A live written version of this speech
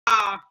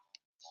Hi,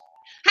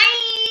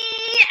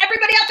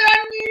 everybody out there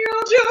on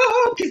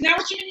YouTube, because now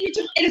we're streaming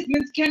YouTube. It is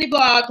Mint's Candy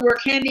Blog, where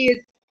candy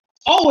is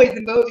always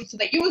in vogue, so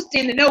that you will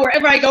stand to know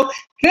wherever I go.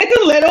 Click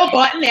the little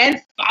button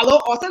and follow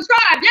or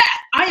subscribe. Yes,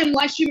 I am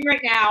live streaming right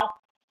now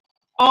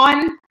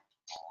on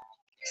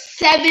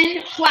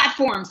 7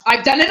 platforms.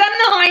 I've done it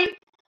on 9.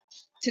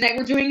 Tonight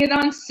we're doing it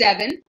on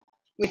 7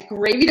 with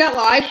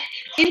Gravy.Live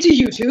into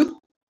YouTube.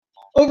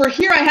 Over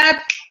here I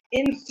have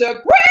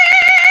Instagram.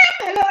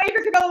 Hello,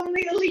 April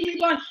Legally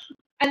Blonde.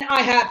 And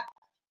I have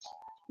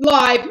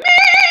Live Me,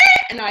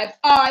 and I have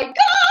iGo,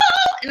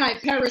 and I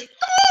have Periscope.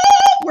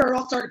 Where it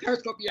all started,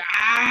 Periscope,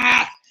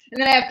 yes.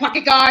 And then I have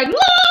Pocket Guide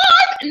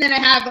Live, and then I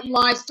have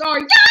Live Star,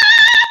 yes.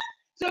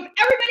 So if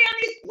everybody on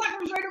these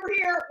platforms right over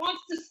here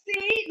wants to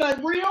see the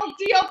real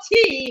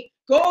DLT,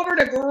 go over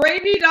to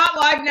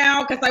Gravy.Live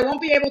now, because I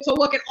won't be able to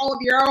look at all of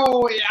your,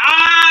 oh, yes.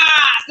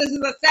 This is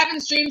a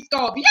 7-stream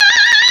scope, yes.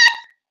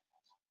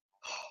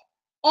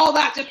 All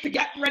that just to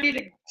get ready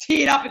to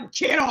tee it up and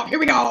tee it off. Here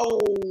we go.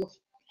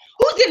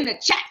 Who's in the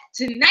chat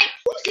tonight?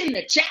 Who's in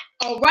the chat?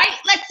 All right,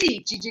 let's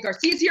see. Gigi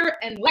Garcia's here,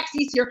 and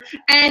Lexi's here,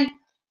 and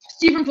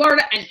Steve from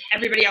Florida, and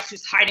everybody else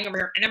who's hiding over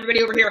here, and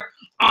everybody over here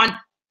on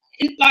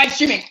live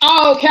streaming.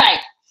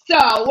 Okay,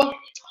 so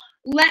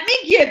let me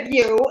give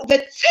you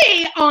the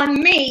tea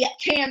on me,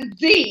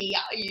 Candy.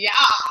 Yes.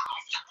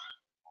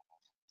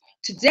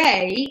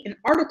 Today, an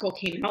article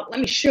came out.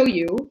 Let me show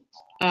you.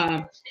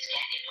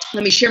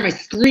 Let me share my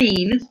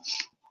screen.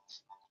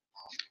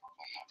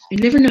 I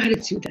never know how to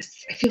do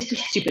this. I feel so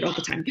stupid all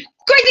the time.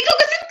 Crazy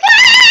Cocos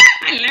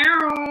and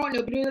hello.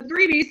 Nobody with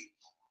greebies.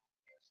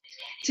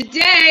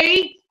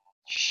 Today,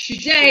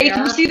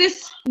 can you see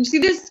this? Can you see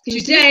this? Can you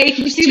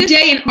see this?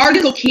 Today, an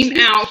article came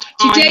out.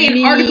 I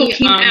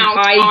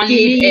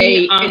gave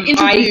an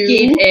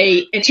interview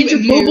to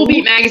Mobile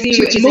Beat magazine,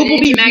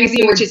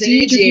 which is an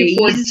interview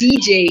for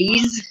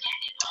DJs.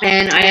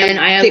 And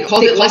they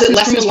called it Lessons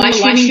from a Live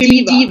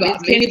Streaming Diva.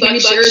 Candy Blog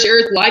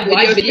shares live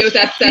videos.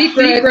 That's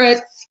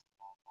secret.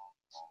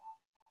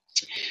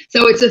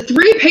 So it's a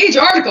 3-page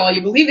article.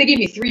 You believe they gave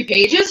me 3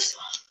 pages?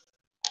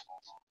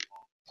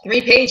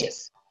 3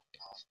 pages.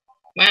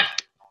 Wow.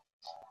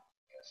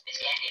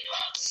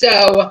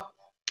 So,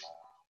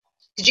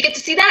 did you get to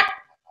see that?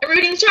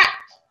 Everybody in the chat.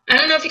 I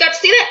don't know if you got to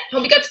see that.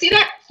 Hope you got to see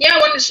that. Yeah, I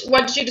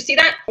wanted you to see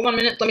that. Hold on a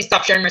minute. Let me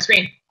stop sharing my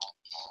screen.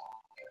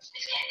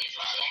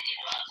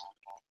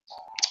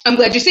 I'm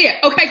glad you see it.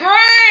 Okay,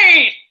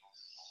 great.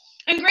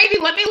 And Gravy,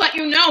 let me let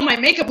you know my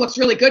makeup looks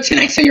really good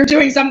tonight, so you're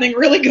doing something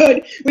really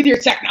good with your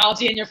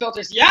technology and your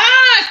filters.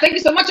 Yes! Thank you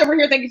so much over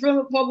here. Thank you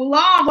for blah, blah,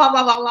 blah,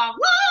 blah, blah, blah,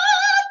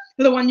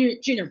 for the one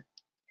junior.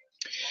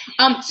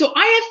 So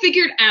I have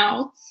figured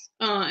out,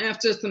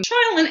 after some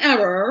trial and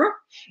error,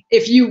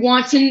 if you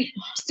want to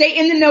stay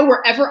in the know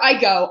wherever I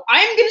go,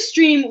 I'm going to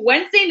stream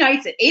Wednesday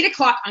nights at 8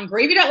 o'clock on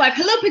Gravy.Live.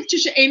 Hello,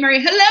 Patricia A. Mary.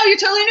 Hello, you're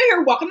totally new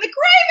here. Welcome to Gravy.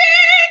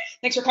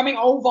 Thanks for coming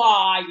over.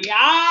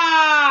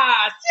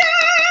 Yes.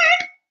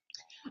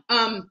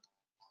 Yay!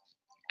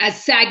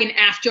 As SAG and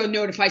AFTRA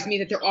notifies me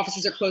that their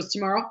offices are closed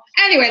tomorrow.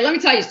 Anyway, let me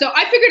tell you. So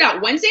I figured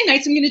out Wednesday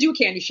nights I'm going to do a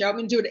candy show. I'm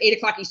going to do it at 8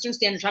 o'clock Eastern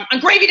Standard Time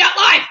on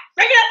Gravy.Live.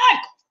 Gravy.Live.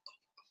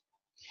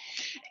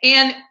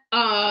 And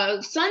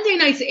Sunday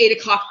nights at 8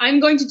 o'clock,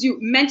 I'm going to do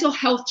mental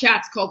health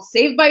chats called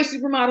Saved by a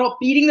Supermodel,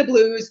 Beating the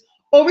Blues,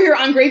 over here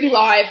on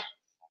Gravy.Live.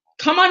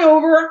 Come on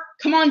over,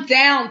 come on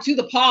down to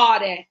the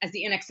pod, as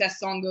the NXS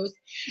song goes,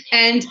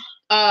 and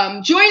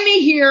join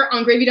me here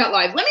on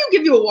Gravy.Live. Let me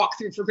give you a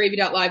walkthrough for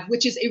Gravy.Live,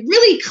 which is a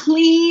really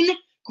clean,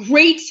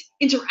 great,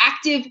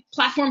 interactive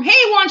platform. Hey,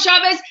 Juan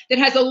Chavez, that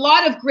has a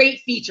lot of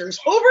great features.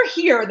 Over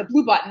here, the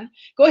blue button,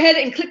 go ahead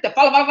and click the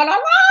follow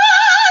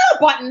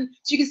button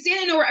so you can stand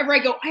and know wherever I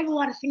go. I have a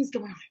lot of things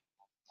going on.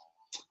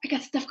 I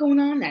got stuff going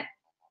on that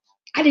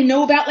I didn't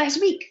know about last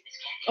week,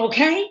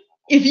 okay?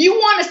 If you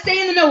want to stay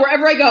in the know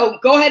wherever I go,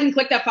 go ahead and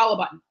click that follow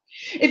button.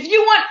 If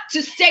you want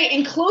to stay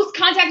in close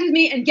contact with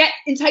me and get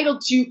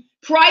entitled to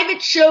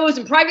private shows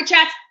and private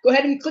chats, go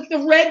ahead and click the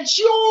red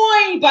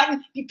join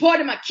button. Be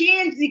part of my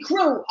Candy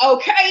crew,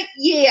 okay?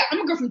 Yeah, I'm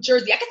a girl from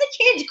Jersey. I got the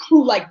Candy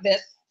crew like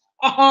this.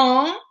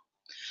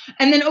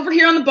 And then over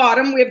here on the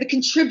bottom, we have the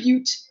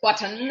contribute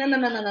button.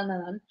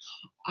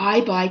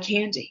 I buy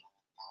candy.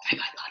 I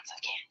buy lots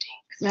of candy.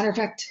 As a matter of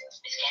fact,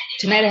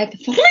 tonight I have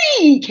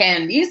 3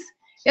 candies.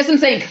 Yes, I'm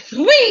saying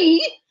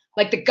 3,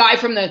 like the guy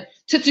from the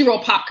Tootsie Roll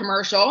Pop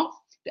commercial,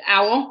 the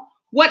owl.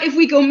 What if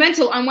we go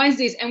mental on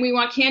Wednesdays and we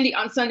want candy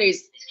on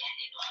Sundays?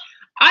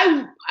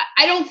 I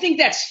don't think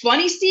that's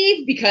funny,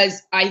 Steve,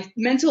 because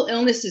mental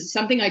illness is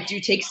something I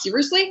do take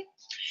seriously.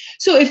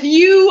 So if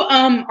you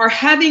are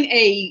having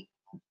a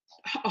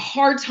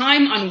hard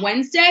time on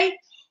Wednesday,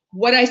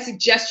 what I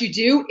suggest you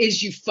do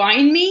is you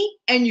find me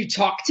and you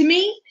talk to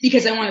me,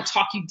 because I want to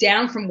talk you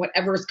down from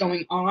whatever is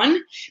going on,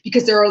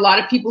 because there are a lot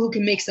of people who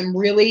can make some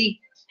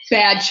really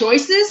bad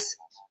choices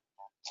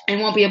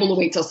and won't be able to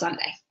wait till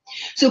Sunday.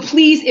 So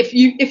please, if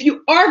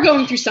you are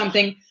going through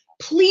something,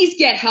 please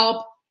get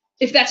help.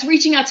 if that's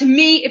reaching out to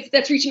me, if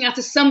that's reaching out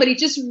to somebody,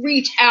 just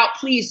reach out.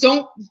 Please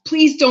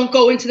don't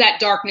go into that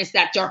darkness,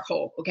 that dark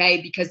hole, okay?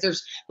 Because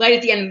there's light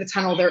at the end of the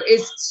tunnel. There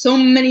is so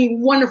many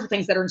wonderful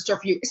things that are in store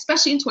for you,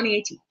 especially in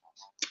 2018.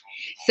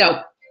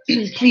 So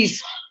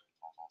please,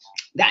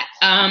 that,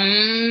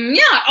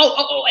 yeah.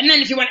 Oh, and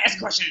then if you want to ask a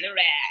question,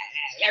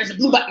 there's a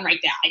blue button right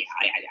there.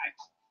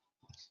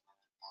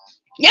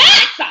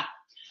 Yes!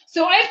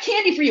 So I have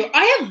candy for you.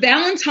 I have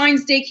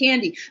Valentine's Day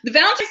candy. The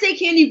Valentine's Day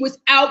candy was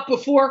out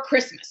before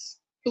Christmas.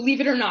 Believe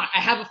it or not. I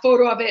have a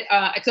photo of it.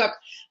 I took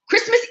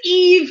Christmas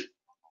Eve.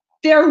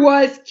 There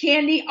was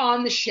candy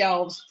on the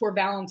shelves for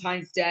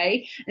Valentine's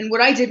Day. And what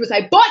I did was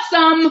I bought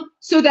some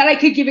so that I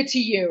could give it to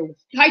you.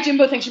 Hi,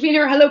 Jimbo. Thanks for being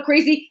here. Hello,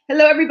 Crazy.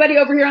 Hello, everybody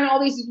over here on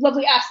all these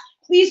lovely apps.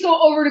 Please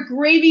go over to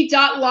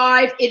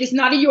Gravy.Live. It is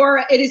not a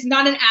URL. It is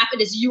not an app.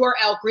 It is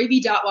URL,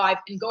 Gravy.Live.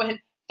 And go ahead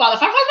and follow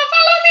me.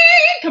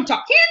 Come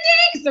talk candy,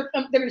 because they're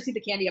going to see the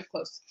candy up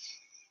close.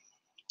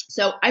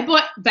 So I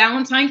bought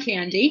Valentine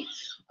candy.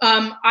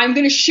 I'm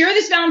going to share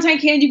this Valentine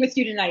candy with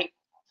you tonight.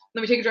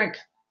 Let me take a drink.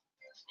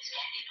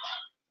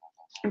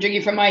 I'm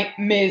drinking from my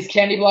Ms.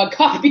 Candy Blog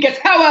coffee, because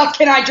how else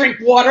can I drink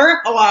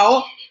water?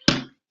 Hello.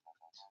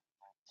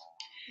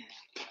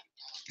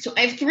 So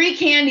I have 3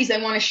 candies I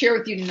want to share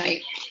with you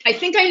tonight. I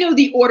think I know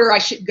the order I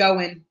should go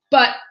in,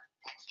 but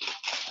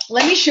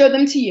let me show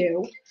them to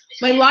you.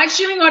 My live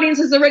streaming audience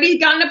has already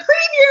gotten a preview.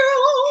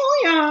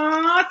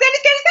 Yeah.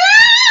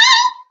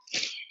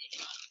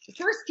 The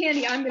first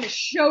candy I'm going to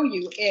show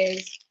you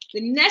is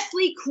the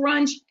Nestle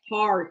Crunch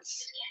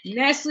Hearts.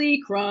 Nestle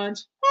Crunch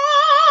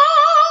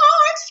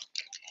Hearts.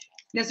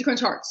 Nestle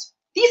Crunch Hearts.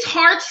 These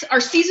hearts are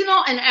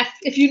seasonal, and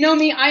if you know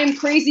me, I am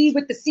crazy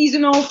with the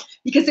seasonal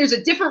because there's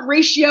a different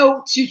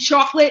ratio to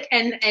chocolate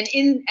and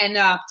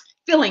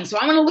filling. So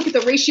I'm going to look at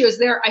the ratios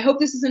there. I hope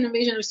this is an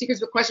invasion of secrets,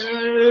 but question.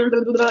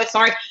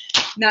 Sorry,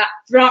 not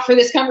for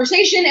this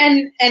conversation,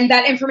 and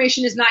that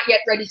information is not yet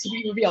ready to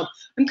be revealed.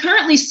 I'm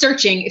currently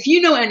searching. If you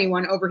know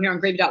anyone over here on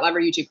Gravy.Live or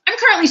YouTube, I'm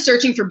currently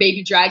searching for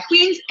baby drag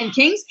queens and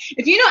kings.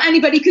 If you know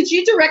anybody, could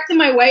you direct them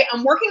my way?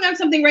 I'm working on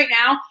something right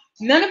now.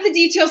 None of the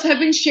details have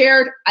been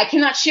shared. I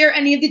cannot share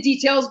any of the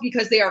details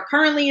because they are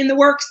currently in the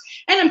works,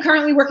 and I'm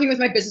currently working with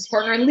my business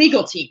partner and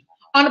legal team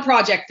on a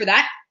project for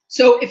that.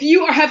 So if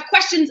you have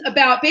questions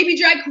about baby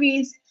drag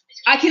queens,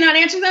 I cannot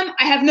answer them.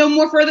 I have no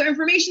more further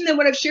information than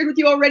what I've shared with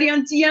you already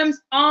on DMs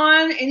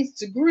on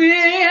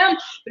Instagram.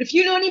 But if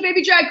you know any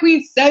baby drag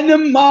queens, send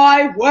them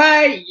my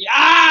way.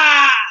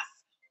 Yes!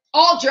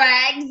 All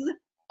drags,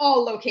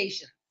 all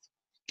locations.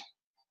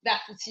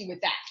 That's the tea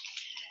with that.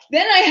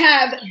 Then I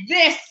have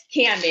this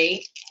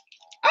candy.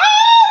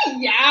 Oh,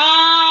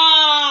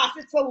 yes!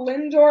 It's a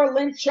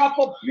Lindt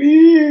truffle.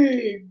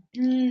 Big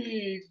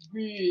Lindt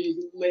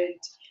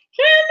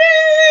candy.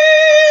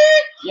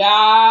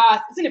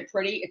 Yes. Isn't it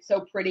pretty? It's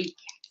so pretty.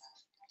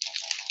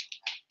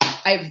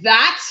 I have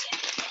that.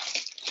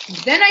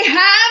 Then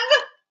I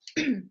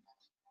have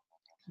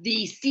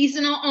the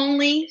seasonal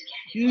only,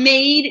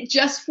 made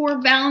just for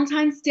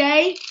Valentine's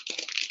Day.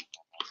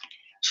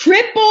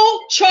 Triple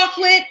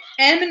chocolate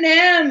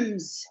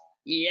M&Ms.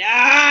 Yes.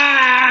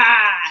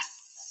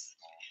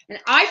 And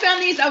I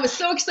found these. I was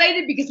so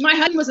excited because my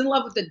husband was in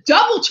love with the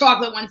double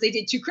chocolate ones they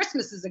did 2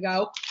 Christmases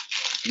ago.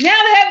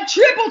 Now they have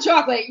triple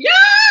chocolate. Yes.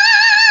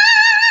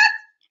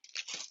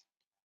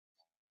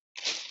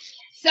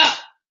 So,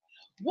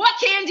 what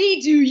candy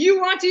do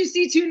you want to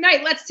see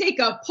tonight? Let's take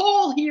a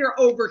poll here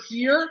over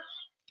here.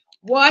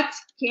 What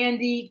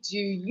candy do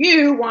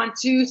you want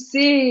to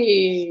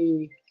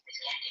see?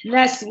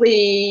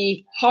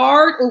 Nestle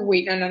Heart. Oh,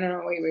 wait.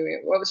 No.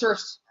 Wait. What was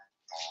first?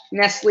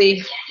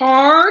 Nestle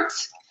Heart.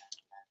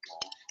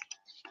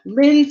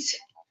 Lindt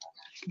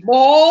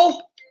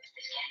Ball.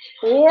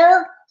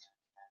 Or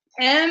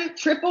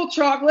triple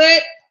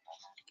chocolate.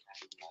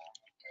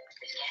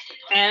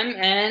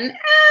 M&Ms.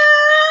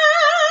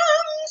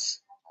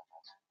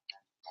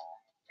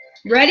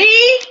 Ready?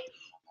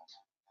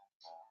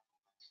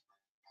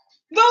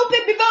 Vote,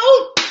 baby,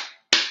 vote.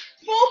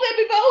 Vote,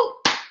 baby, vote.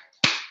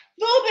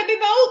 Vote, baby,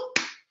 vote.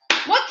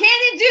 What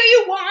candy do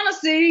you want to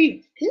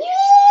see?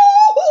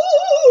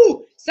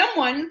 Woo!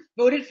 Someone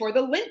voted for the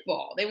Lindt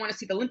Ball. They want to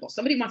see the Lindt Ball.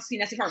 Somebody wants to see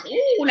Nestle Hearts.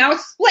 Ooh, now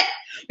it's split.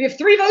 We have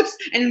 3 votes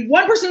and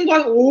 1 person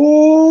wants.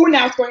 Ooh,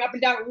 now it's going up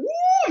and down. Ooh,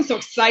 I'm so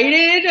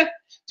excited.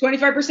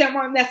 25%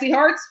 want Nestle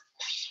Hearts.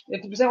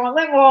 50% want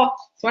Lindt Ball.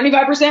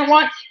 25%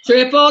 want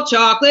triple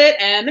chocolate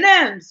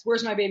M&Ms.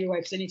 Where's my baby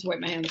wipes? I need to wipe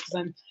my hands because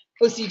I'm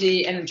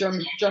OCD and a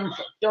germ.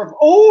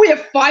 Oh, we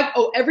have 5.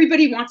 Oh,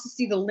 everybody wants to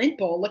see the Lindt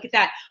Bowl. Look at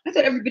that. I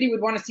thought everybody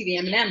would want to see the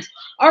M&Ms.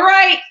 All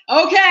right.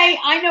 Okay.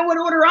 I know what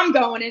order I'm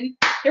going in.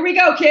 Here we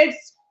go, kids.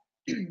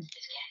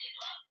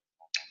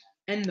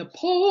 And the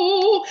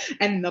poll.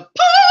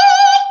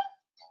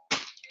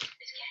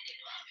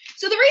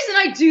 So the reason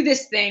I do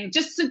this thing,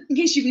 just in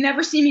case you've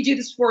never seen me do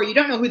this before, you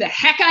don't know who the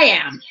heck I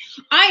am.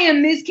 I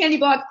am Ms. Candy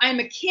Blog. I'm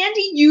a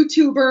candy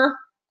YouTuber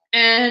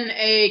and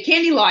a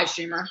candy live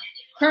streamer.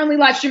 Currently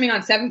live streaming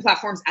on 7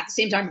 platforms at the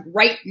same time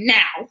right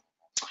now.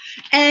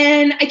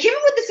 And I came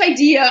up with this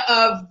idea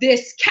of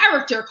this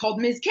character called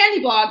Ms.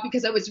 Candy Blog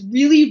because I was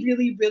really,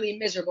 really, really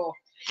miserable.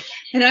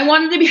 And I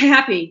wanted to be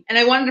happy, and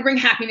I wanted to bring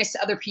happiness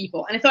to other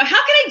people. And I thought, how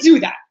can I do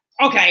that?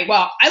 Okay,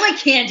 well, I like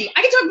candy.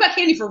 I can talk about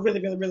candy for a really,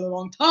 really, really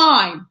long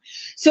time.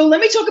 So let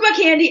me talk about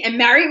candy and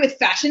marry it with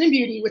fashion and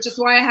beauty, which is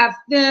why I have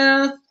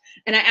this.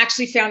 And I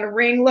actually found a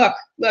ring. Look,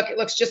 it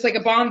looks just like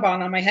a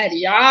bonbon on my head.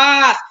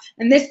 Yes.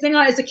 And this thing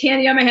is a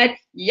candy on my head.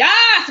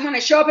 Yes. And when I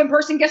show up in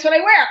person, guess what I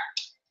wear?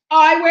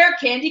 I wear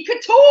Candy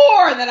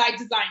Couture that I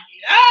designed.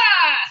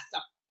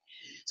 Yes.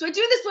 So I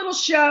do this little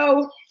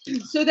show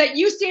so that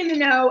you stay in the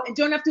know and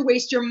don't have to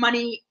waste your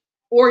money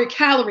or your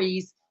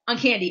calories on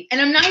candy.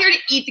 And I'm not here to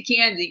eat the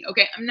candy,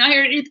 okay? I'm not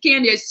here to eat the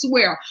candy, I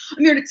swear.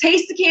 I'm here to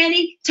taste the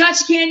candy, touch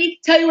the candy,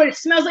 tell you what it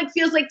smells like,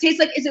 feels like, tastes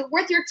like. Is it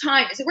worth your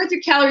time? Is it worth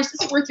your calories? Is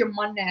it worth your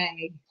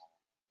money?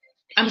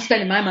 I'm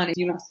spending my money.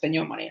 You don't spend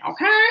your money,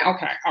 okay?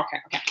 Okay.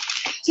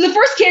 So the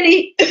first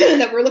candy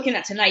that we're looking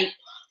at tonight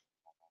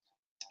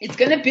is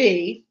going to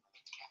be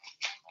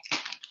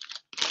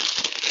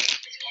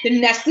the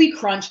Nestle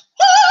Crunch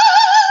Hearts.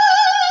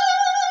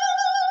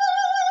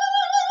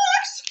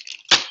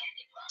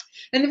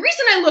 And the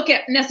reason I look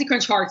at Nestle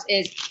Crunch Hearts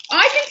is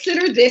I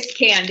consider this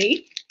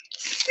candy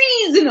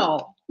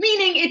seasonal,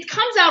 meaning it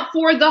comes out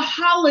for the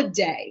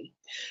holiday.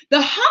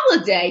 The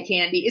holiday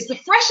candy is the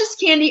freshest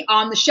candy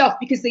on the shelf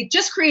because they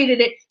just created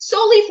it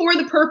solely for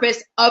the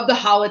purpose of the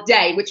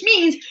holiday, which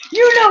means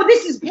you know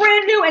this is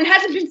brand new and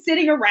hasn't been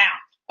sitting around,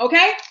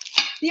 okay?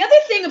 The other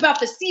thing about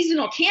the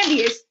seasonal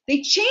candy is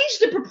they changed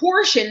the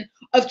proportion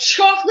of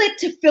chocolate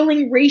to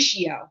filling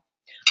ratio.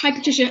 Hi,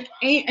 Patricia.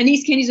 And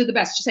these candies are the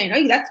best. Just saying.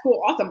 Oh, that's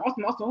cool. Awesome.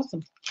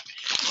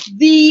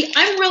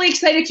 I'm really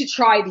excited to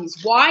try these.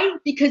 Why?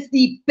 Because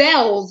the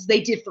bells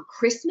they did for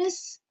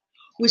Christmas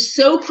was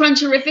so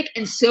cruncherific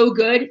and so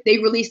good. They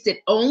released it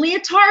only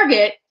at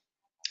Target.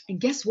 And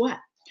guess what?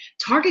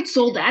 Target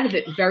sold out of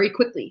it very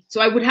quickly.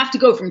 So I would have to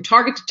go from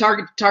Target to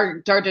Target to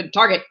Target to Target to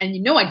Target. And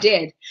you know I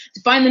did.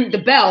 To find them, the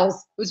bells,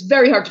 it was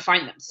very hard to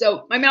find them.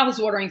 So my mouth is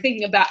watering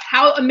thinking about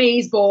how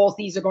amaze balls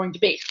these are going to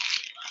be.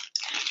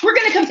 We're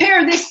going to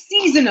compare this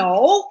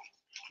seasonal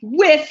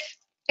with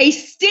a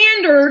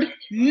standard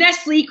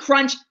Nestle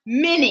Crunch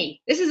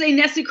Mini. This is a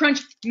Nestle Crunch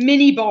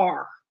Mini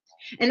bar.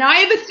 And I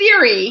have a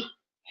theory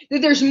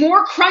that there's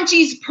more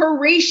crunchies per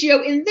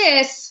ratio in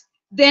this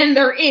than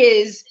there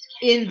is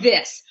in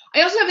this.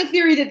 I also have a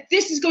theory that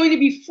this is going to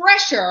be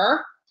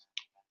fresher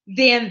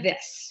than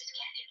this.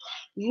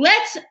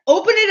 Let's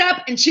open it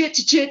up and check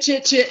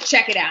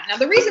it out. Now,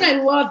 the reason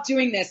I love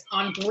doing this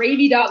on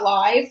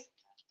Gravy.Live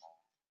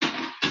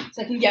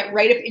so I can get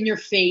right up in your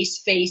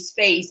face.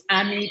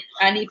 I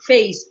need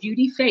face,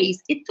 beauty face.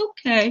 It's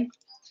okay.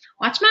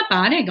 Watch my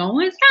body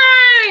going.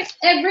 Hi.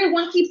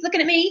 Everyone keeps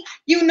looking at me.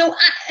 You know,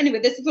 anyway,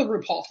 this is a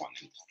RuPaul song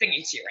I'm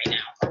singing to you right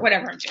now, or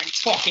whatever I'm doing,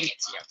 talking it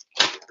to you.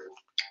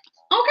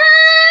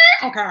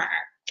 Okay.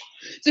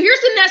 So here's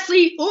the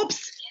Nestle.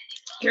 Oops.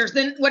 Here's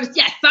the,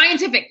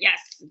 scientific. Yes.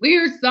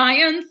 Weird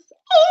science.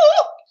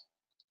 Oh.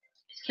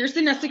 Here's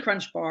the Nestle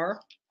Crunch bar.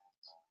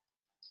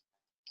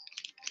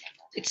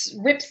 It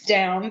rips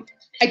down.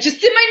 I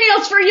just did my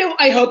nails for you.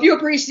 I hope you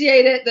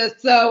appreciate it.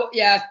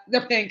 Yes,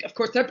 they're pink. Of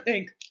course, they're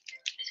pink.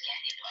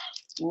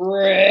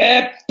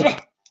 Rip.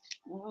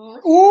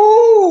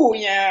 Ooh,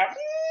 yeah.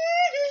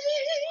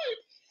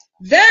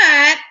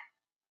 That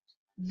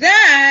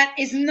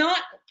is not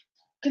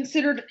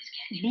considered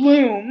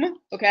bloom,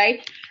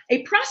 okay?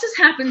 A process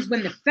happens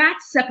when the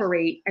fats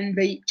separate and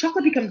the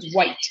chocolate becomes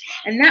white.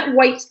 And that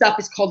white stuff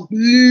is called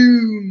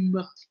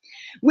bloom,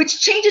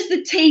 which changes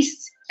the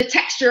taste, the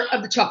texture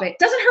of the chocolate. It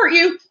doesn't hurt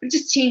you, but it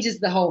just changes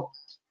the whole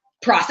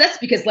process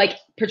because, like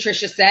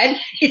Patricia said,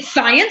 it's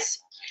science.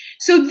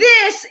 So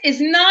this is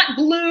not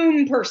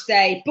bloom per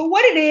se, but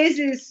what it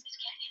is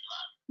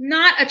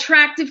not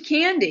attractive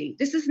candy.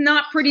 This is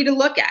not pretty to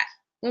look at.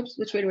 Whoops,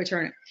 which way do I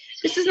turn it?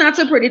 This is not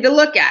so pretty to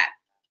look at.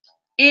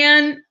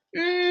 And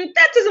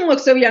that doesn't look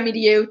so yummy to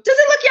you. Does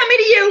it look yummy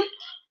to you?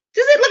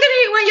 Does it look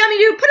yummy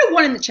to you? Put a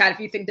 1 in the chat if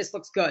you think this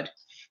looks good.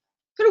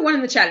 Put a 1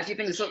 in the chat if you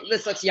think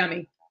this looks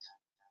yummy.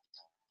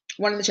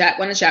 1 in the chat,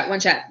 1 in the chat, 1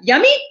 chat.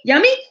 Yummy?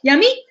 Yummy?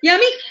 Yummy?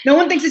 Yummy? No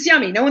one thinks it's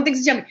yummy. No one thinks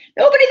it's yummy.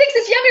 Nobody thinks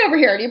it's yummy over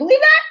here. Do you believe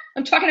that?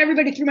 I'm talking to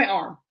everybody through my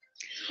arm.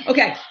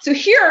 Okay, so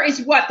here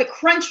is what the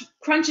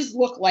crunches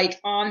look like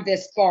on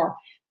this bar.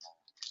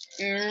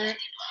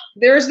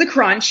 There's the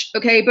crunch,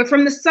 okay, but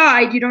from the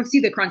side you don't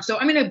see the crunch. So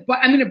I'm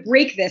gonna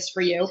break this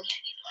for you,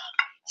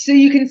 so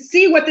you can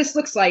see what this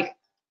looks like.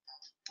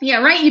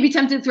 Yeah, right. You'd be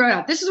tempted to throw it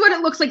out. This is what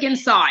it looks like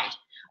inside.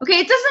 Okay,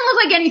 it doesn't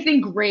look like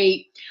anything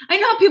great. I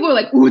know people are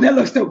like, "Ooh, that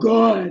looks so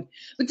good,"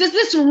 but does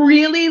this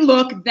really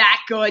look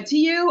that good to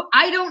you?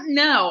 I don't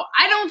know.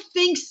 I don't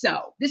think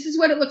so. This is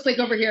what it looks like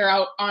over here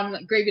out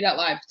on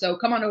Gravy.Live. So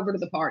come on over to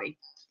the party.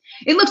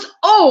 It looks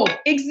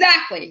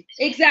exactly.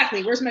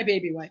 Where's my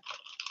baby wipe?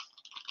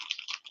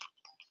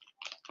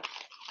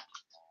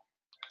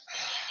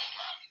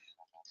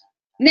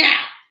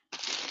 Now,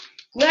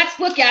 let's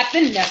look at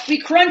the Nestle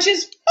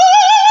Crunches.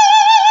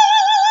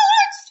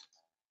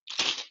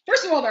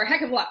 First of of all, they're a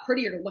heck of a lot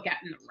prettier to look at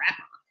in the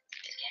wrapper.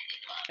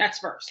 That's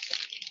first.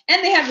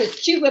 And they have this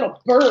cute little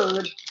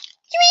bird.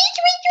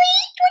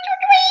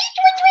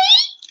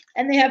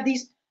 And they have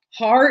these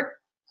flower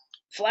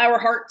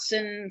hearts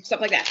and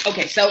stuff like that.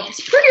 Okay, so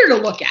it's prettier to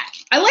look at.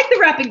 I like the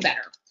wrapping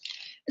better.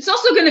 It's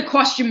also going to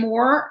cost you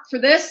more for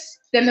this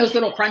than those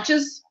little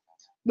crunches,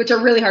 which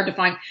are really hard to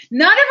find.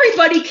 Not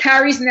everybody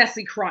carries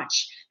Nestle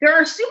Crunch. There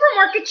are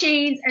supermarket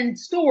chains and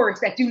stores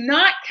that do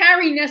not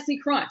carry Nestle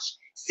Crunch.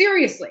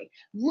 Seriously,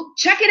 look,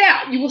 check it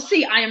out. You will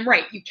see I am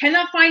right. You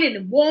cannot find it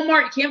in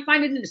Walmart. You can't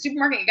find it in the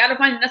supermarket. You got to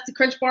find the Nestle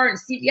Crunch bar in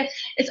CVS.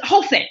 It's a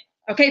whole thing.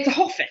 Okay, it's a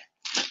whole thing.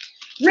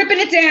 Ripping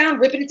it down,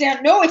 ripping it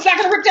down. No, it's not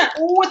going to rip down.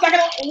 Oh, it's not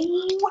going to.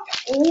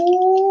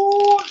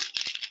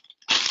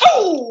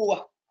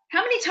 Oh.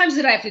 How many times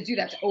did I have to do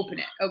that to open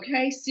it?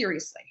 Okay,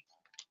 seriously.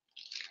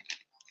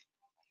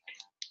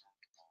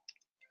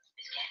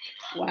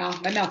 Wow,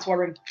 my mouth's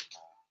watering.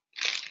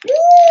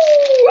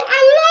 Ooh,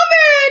 I love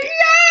it.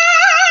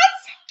 Yes.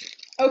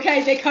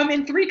 Okay, they come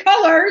in 3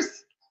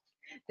 colors.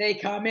 They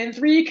come in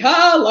 3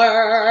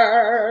 colors.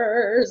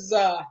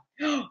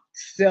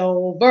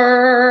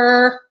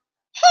 Silver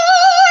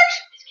heart.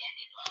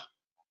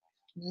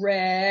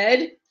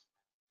 Red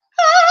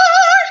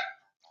heart.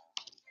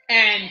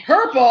 And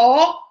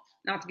purple.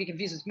 Not to be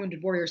confused with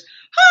Wounded Warriors.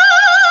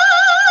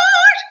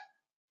 Heart.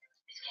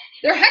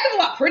 They're a heck of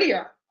a lot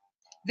prettier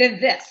than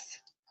this.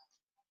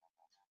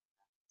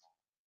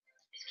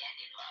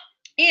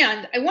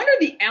 And I wonder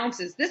the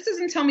ounces. This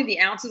doesn't tell me the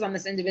ounces on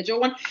this individual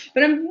one,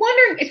 but I'm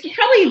wondering, it's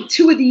probably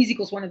 2 of these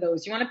equals 1 of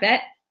those. You want to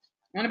bet?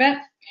 You want to bet?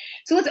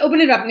 So let's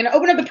open it up. I'm going to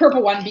open up the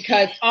purple one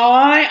because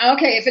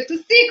okay, if it's a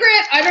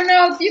secret, I don't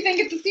know if you think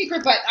it's a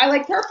secret, but I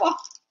like purple.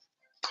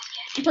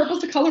 And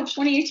purple's the color of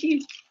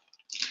 2018.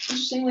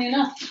 Interestingly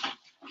enough.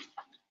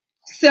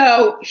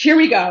 So here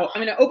we go.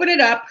 I'm going to open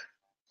it up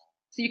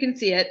so you can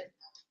see it.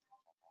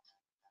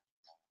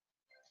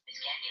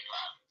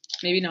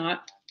 Maybe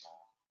not.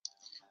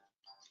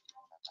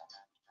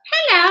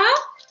 Hello,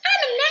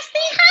 I'm a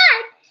Nestle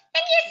Heart.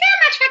 Thank you so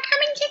much for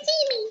coming to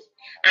see me.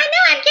 I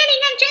know I'm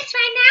getting undressed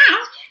right now,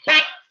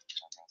 but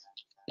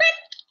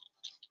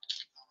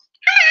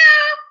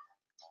hello.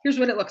 Here's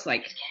what it looks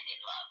like.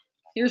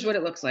 Here's what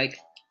it looks like.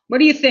 What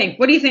do you think?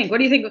 What do you think? What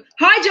do you think?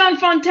 Hi, John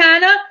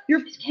Fontana.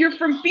 You're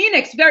from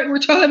Phoenix. We're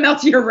chocolate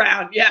melts year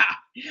round. Yeah.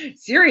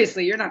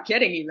 Seriously, you're not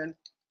kidding even.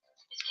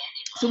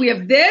 So we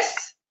have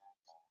this.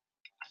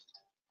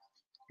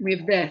 We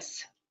have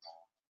this.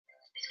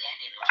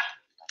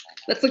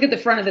 Let's look at the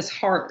front of this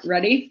heart.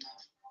 Ready?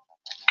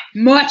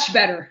 Much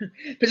better.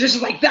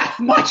 Patricia's like, that's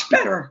much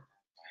better.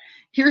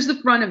 Here's the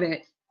front of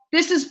it.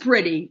 This is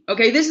pretty.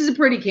 Okay, this is a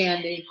pretty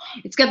candy.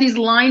 It's got these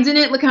lines in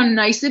it. Look how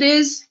nice it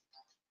is.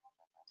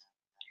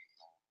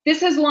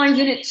 This has lines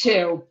in it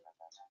too.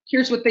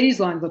 Here's what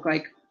these lines look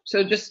like.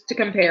 So just to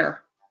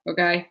compare,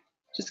 okay?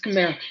 Just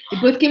compare.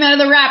 They both came out of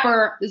the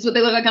wrapper. This is what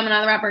they look like coming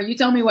out of the wrapper. You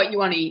tell me what you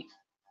want to eat.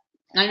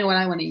 I know what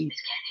I want to eat.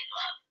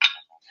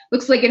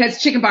 Looks like it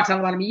has chicken pox on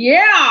the bottom.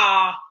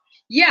 Yeah.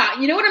 Yeah.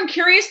 You know what I'm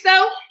curious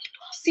though?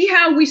 See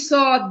how we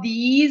saw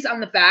these on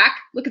the back?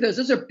 Look at those.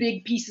 Those are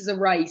big pieces of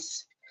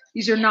rice.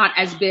 These are not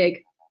as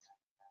big.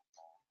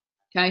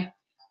 Okay.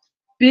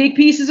 Big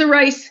pieces of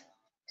rice,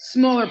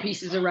 smaller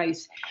pieces of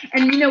rice.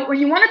 And you know, when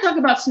you want to talk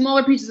about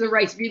smaller pieces of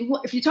rice,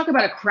 if you talk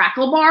about a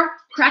crackle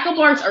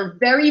bars are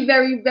very,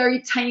 very, very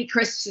tiny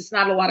crisps. It's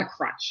not a lot of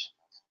crunch.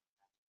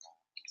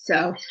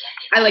 So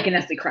I like a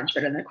Nestle Crunch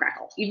better than a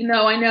Crackle, even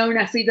though I know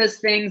Nestle does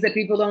things that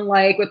people don't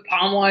like with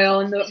palm oil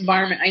in the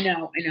environment. I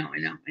know.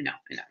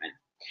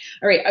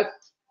 All right, I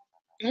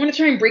want to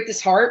try and break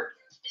this heart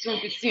so you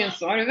can see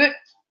inside of it.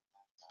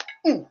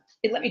 Ooh,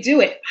 it let me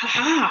do it. Ha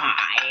ha,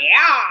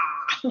 yeah.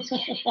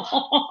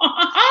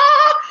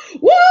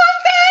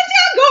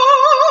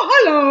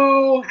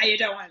 Hello, how you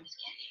doing?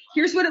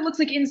 Here's what it looks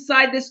like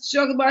inside this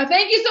chocolate bar.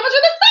 Thank you so much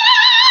for the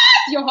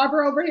sauce. Yo,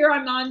 Harper over here.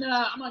 I'm on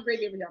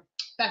Gravy over here.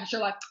 Back in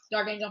Sherlock,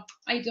 Dark Angel.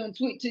 How you doing?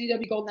 Sweet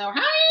TW Golden Hour.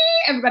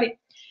 Hi, everybody.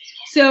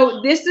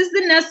 So this is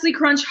the Nestle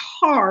Crunch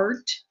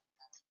Heart.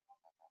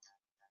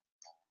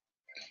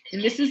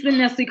 And this is the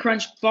Nestle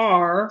Crunch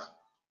Bar.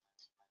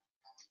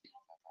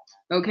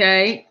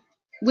 Okay.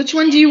 Which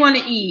one do you want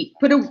to eat?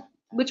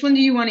 Which one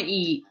do you want to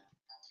eat?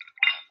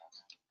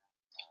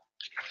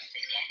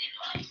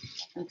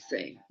 Let's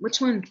see.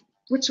 Which one's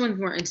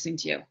more interesting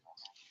to you?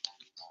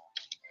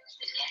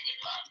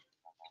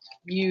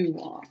 You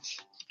want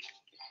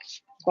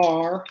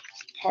bar,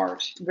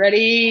 heart.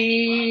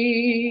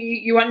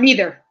 Ready? You want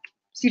neither.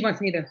 Steve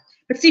wants neither.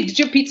 But Steve, did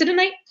you have pizza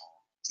tonight?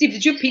 Steve,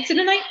 did you have pizza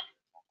tonight?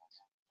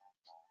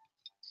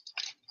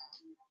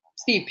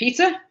 Steve,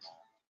 pizza?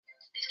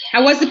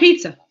 How was the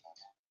pizza?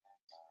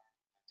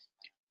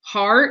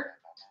 Heart,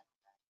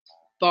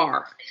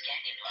 bar.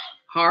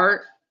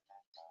 Heart,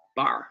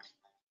 bar.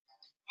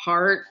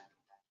 Heart,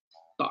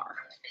 bar.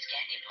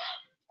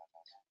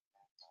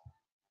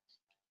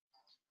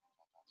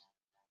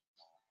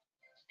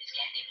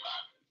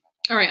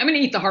 All right, I'm going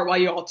to eat the heart while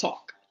you all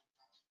talk.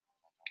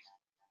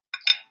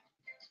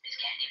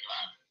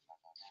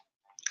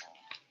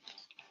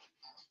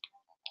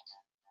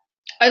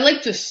 I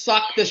like to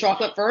suck the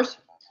chocolate first.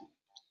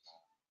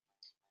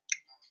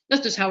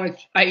 That's just how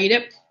I eat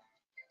it.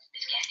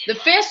 The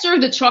faster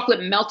the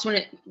chocolate melts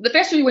the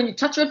faster when you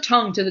touch your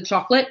tongue to the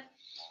chocolate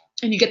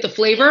and you get the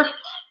flavor,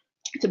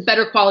 it's a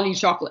better quality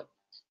chocolate.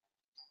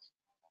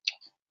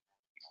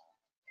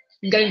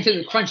 I'm getting to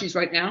the crunchies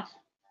right now.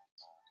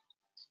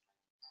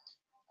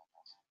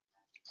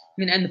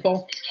 I'm gonna end the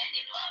bowl.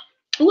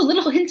 Ooh, a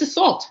little hint of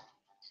salt.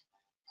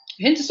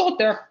 A hint of salt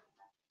there.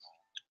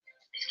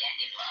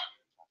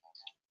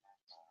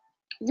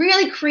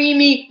 Really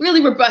creamy,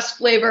 really robust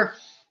flavor.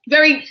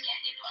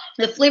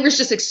 The flavor's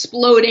just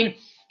exploding.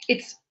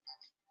 It's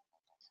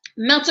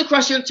melts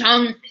across your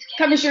tongue,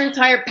 covers your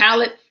entire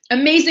palate.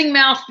 Amazing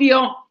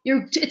mouthfeel.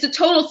 It's a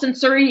total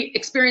sensory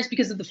experience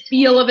because of the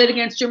feel of it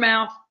against your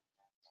mouth.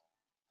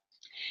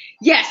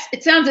 Yes,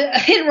 it sounds a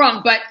hint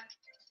wrong, but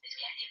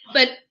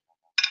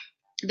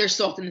there's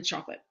salt in the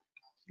chocolate.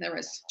 There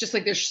is, just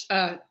like there's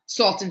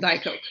salt in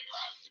Diet Coke.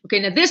 Okay,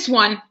 now this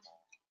one,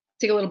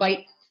 take a little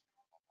bite.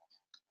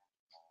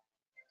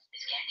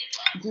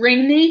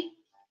 Grainy,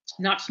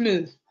 not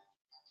smooth.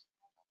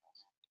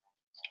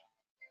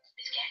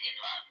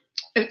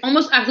 It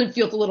almost actually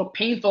feels a little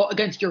painful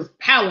against your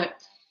palate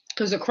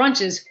because the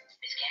crunches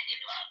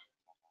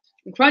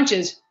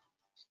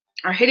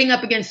are hitting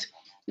up against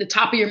the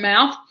top of your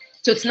mouth.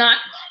 So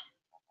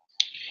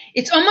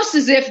it's almost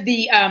as if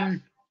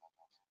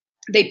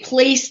they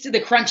placed the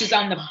crunches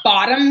on the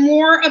bottom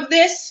more of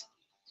this.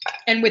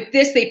 And with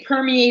this, they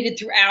permeated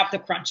throughout the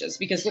crunches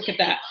because look at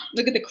that.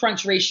 Look at the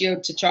crunch ratio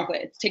to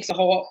chocolate. It takes a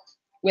whole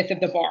width of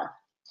the bar.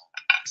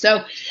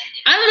 So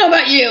I don't know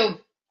about you,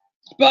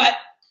 but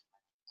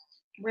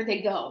where'd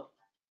they go?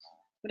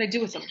 What'd I do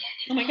with them?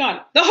 Oh my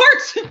God, the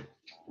hearts!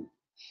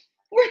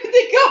 Where did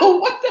they go?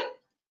 What the?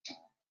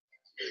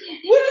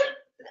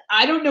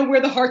 I don't know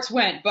where the hearts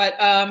went, but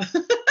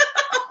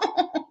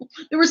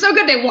they were so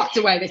good they walked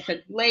away. They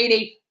said,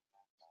 lady,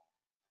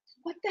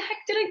 what the heck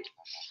did I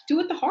do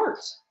with the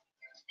hearts?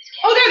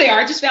 Oh, there they are.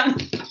 I just found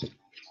them.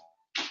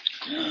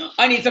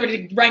 I need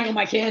somebody to wrangle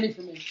my candy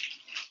for me.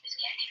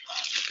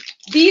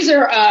 These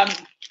are,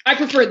 I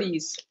prefer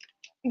these.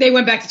 They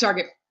went back to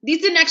Target.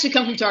 These didn't actually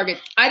come from Target.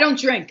 I don't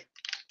drink.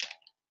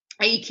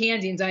 I eat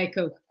candy and Diet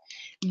Coke.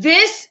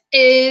 This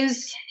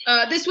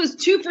was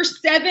 2 for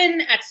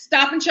 $7 at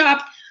Stop and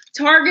Shop.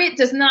 Target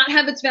does not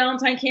have its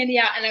Valentine candy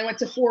out, and I went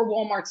to 4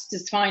 Walmarts to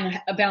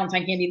find a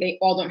Valentine candy. They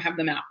all don't have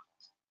them out.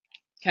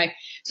 Okay,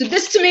 so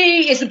this to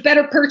me is a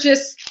better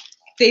purchase.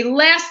 They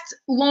last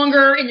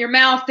longer in your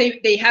mouth.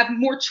 They have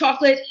more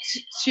chocolate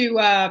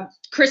to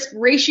crisp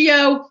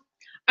ratio.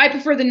 I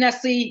prefer the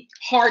Nestle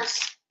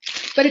Hearts,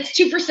 but it's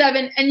 2 for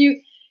 $7,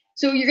 and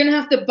so you're gonna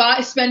have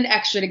to spend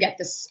extra to get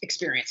this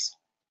experience.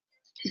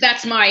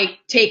 That's my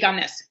take on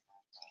this.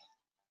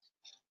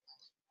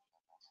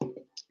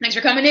 Thanks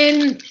for coming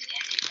in,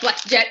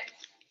 FlexJet.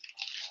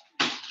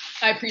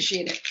 I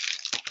appreciate it.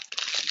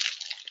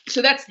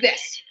 So that's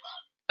this.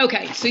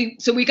 Okay,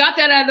 so we got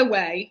that out of the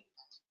way.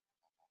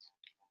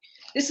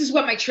 This is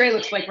what my tray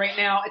looks like right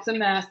now. It's a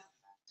mess.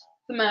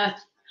 It's a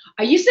mess.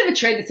 I used to have a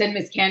tray that said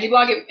Ms. Candy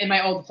Blog in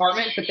my old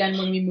apartment, but then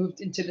when we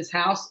moved into this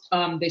house,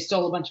 they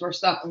stole a bunch of our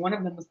stuff, and one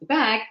of them was the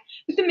bag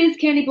with the Ms.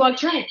 Candy Blog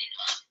tray.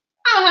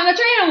 I don't have a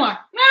tray anymore.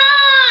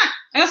 Ah!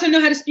 I also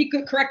know how to speak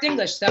correct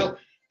English, so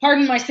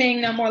pardon my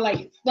saying no more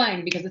like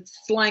slang because it's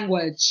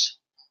language.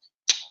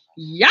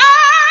 Yes!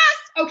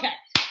 Okay.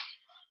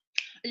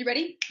 Are you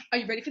ready? Are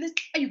you ready for this?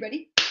 Are you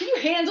ready? Can you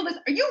handle this?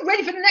 Are you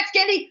ready for the next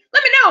candy?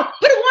 Let me know.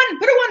 Put a 1,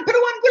 put a 1, put a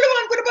 1, put a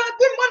 1, put a 1,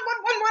 put a 1,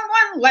 1, 1,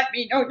 1, 1. Let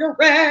me know you're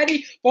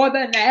ready for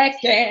the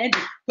next candy.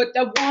 Put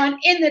the 1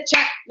 in the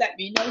chat. Let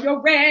me know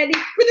you're ready.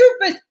 With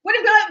Rufus,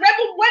 Wedding Blood,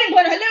 Rebel, Wedding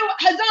Blood. Hello,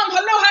 Hazam,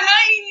 hello,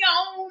 hi.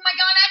 Oh my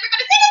God,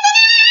 everybody say this.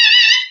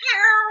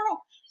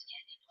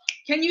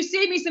 Can you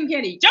save me some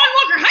candy? John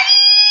Walker,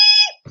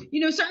 hi.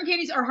 You know, certain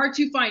candies are hard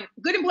to find.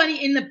 Good and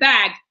Plenty in the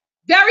bag.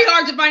 Very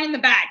hard to find in the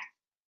bag.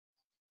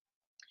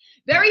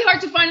 Very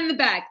hard to find in the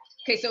bag.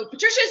 Okay, so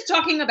Patricia is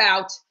talking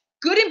about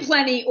Good and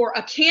Plenty or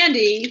a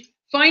candy,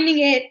 finding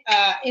it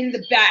in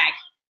the bag.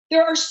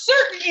 There are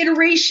certain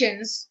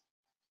iterations.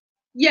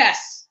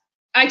 Yes,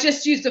 I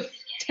just used a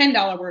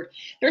 $10 word.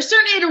 There are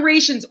certain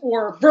iterations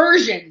or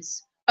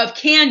versions of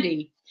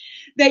candy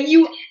that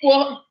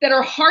that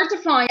are hard to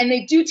find, and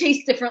they do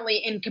taste differently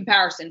in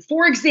comparison.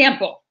 For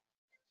example,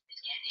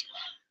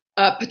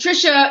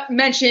 Patricia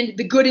mentioned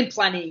the Good and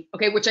Plenty,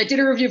 okay, which I did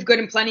a review of Good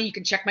and Plenty. You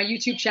can check my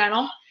YouTube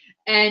channel.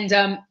 And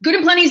Good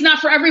and Plenty is not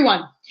for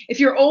everyone. If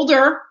you're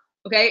older,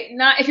 okay,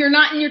 if you're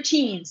not in your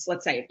teens,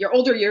 let's say, if you're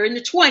older, you're in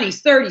your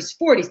 20s, 30s,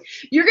 40s,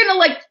 you're going to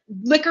like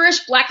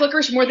licorice, black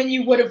licorice more than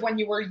you would have when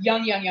you were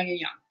young,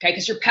 okay,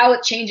 because your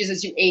palate changes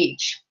as you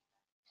age.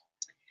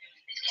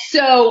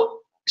 So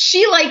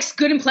she likes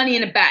Good and Plenty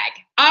in a bag.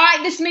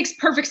 This makes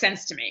perfect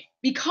sense to me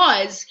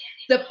because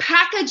the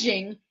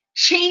packaging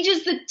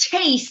changes the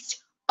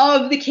taste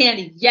of the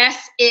candy.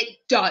 Yes, it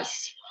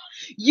does.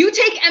 You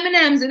take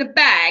M&Ms in a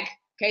bag.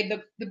 Okay,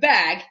 the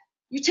bag,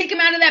 you take them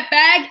out of that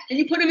bag and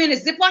you put them in a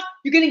Ziploc,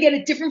 you're going to get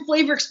a different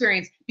flavor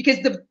experience because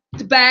the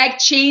the bag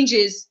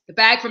changes, the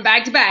bag from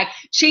bag to bag,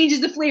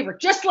 changes the flavor.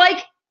 Just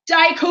like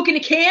Diet Coke in a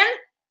can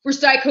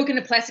versus Diet Coke in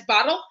a plastic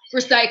bottle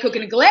versus Diet Coke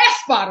in a glass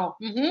bottle.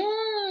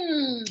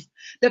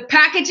 The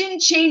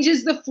packaging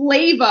changes the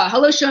flavor.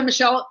 Hello, Sean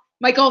Michelle.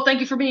 Michael, thank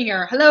you for being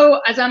here.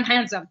 Hello, as I'm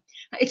handsome.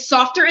 It's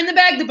softer in the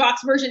bag, the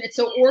box version. It's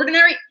so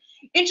ordinary.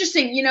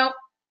 Interesting, you know,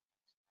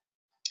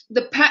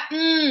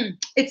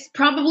 it's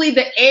probably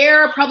the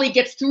air probably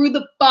gets through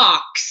the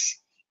box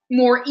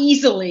more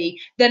easily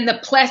than the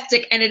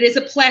plastic, and it is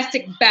a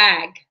plastic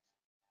bag.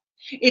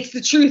 It's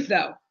the truth,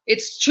 though.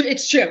 It's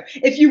true.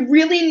 If you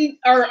really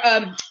are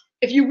a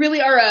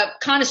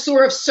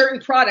connoisseur of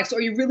certain products,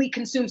 or you really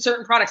consume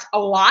certain products a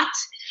lot,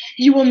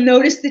 you will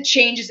notice the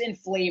changes in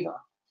flavor.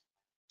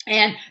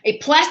 And a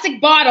plastic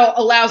bottle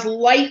allows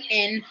light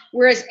in,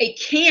 whereas a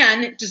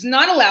can does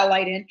not allow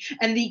light in.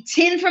 And the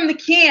tin from the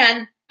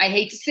can, I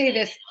hate to say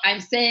this, I'm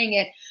saying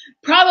it,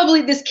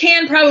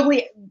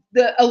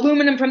 the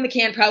aluminum from the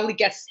can probably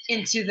gets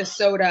into the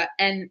soda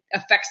and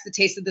affects the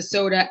taste of the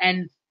soda.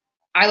 And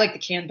I like the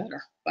can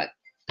better, but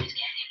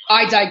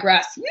I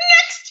digress.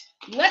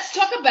 Next, let's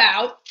talk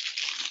about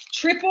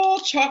triple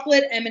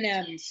chocolate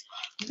M&Ms.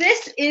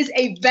 This is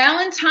a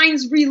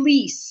Valentine's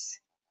release,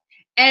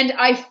 and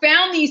I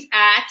found these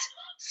at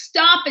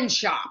Stop and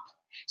Shop.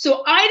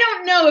 So I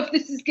don't know if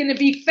this is going to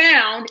be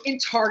found in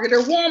Target or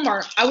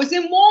Walmart. I was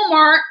in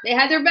Walmart. They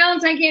had their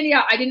Valentine candy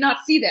out. I did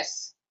not see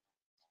this.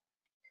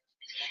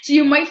 So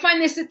you might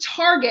find this at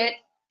Target,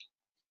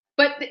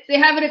 but they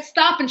have it at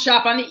Stop and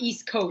Shop on the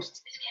East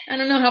Coast. I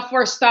don't know how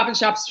far Stop and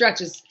Shop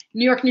stretches.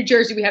 New York, New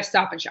Jersey, we have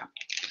Stop and Shop.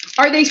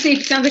 Are they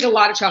safe? Sounds like a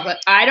lot of chocolate.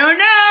 I don't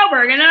know.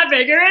 We're going to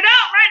figure it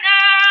out right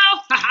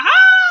now. Ha ha ha!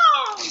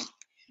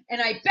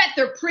 And I bet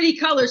they're pretty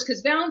colors,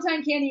 because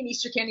Valentine candy and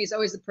Easter candy is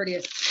always the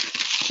prettiest.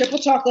 Triple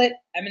chocolate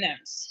M&Ms.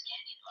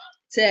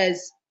 It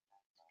says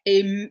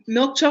a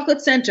milk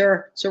chocolate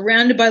center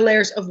surrounded by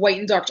layers of white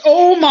and dark.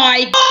 Oh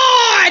my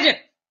God!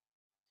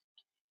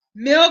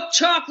 Milk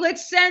chocolate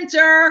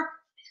center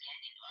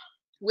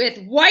with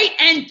white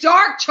and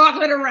dark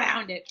chocolate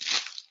around it.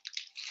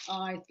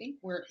 I think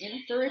we're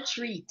in for a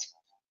treat.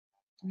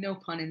 No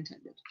pun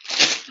intended.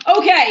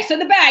 Okay, so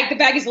the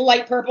bag is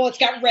light purple. It's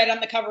got red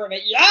on the cover of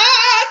it.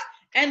 Yes!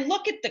 And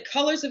look at the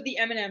colors of the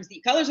M&Ms.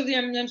 The colors of the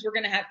M&Ms, we're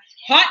going to have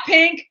hot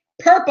pink,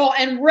 purple,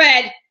 and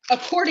red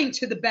according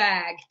to the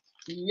bag.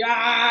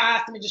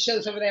 Yes! Let me just show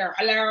this over there.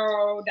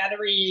 Hello,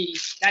 Daddery.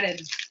 That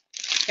is.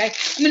 Okay,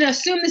 I'm going to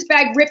assume this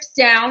bag rips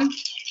down.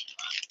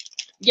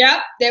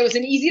 Yep, that was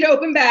an easy to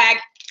open bag.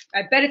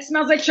 I bet it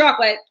smells like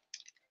chocolate.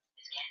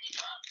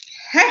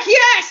 Heck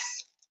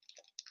yes!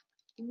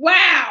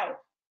 Wow!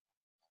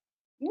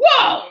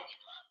 Whoa!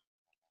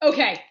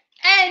 Okay,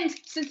 and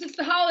since it's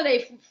the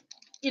holiday,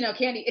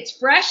 candy, it's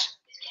fresh.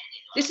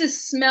 This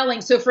is smelling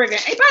so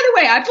fragrant. Hey, by the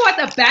way, I bought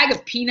a bag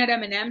of peanut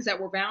M&Ms that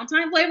were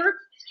Valentine flavored.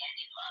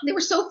 They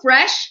were so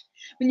fresh.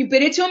 When you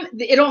bit into them,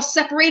 it all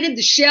separated.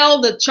 The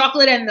shell, the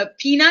chocolate, and the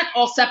peanut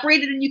all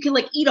separated, and you can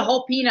eat a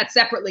whole peanut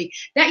separately.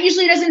 That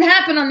usually doesn't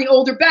happen on the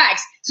older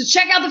bags. So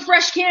check out the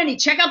fresh candy.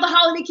 Check out the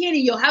holiday candy.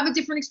 You'll have a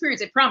different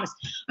experience, I promise.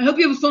 I hope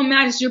you have a phone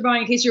mattress you're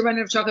buying in case you're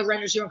running out of chocolate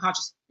renders you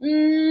unconscious.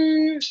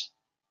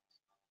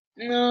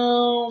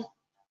 No.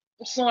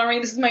 I'm sorry.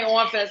 This is my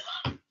office.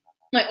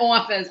 My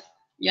office.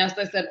 Yes,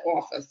 I said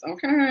office.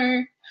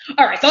 Okay.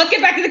 All right, so let's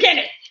get back to the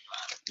candy.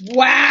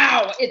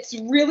 Wow. It's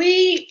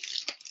really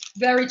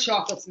very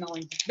chocolate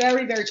smelling.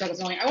 Very, very chocolate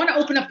smelling. I want to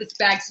open up this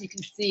bag so you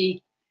can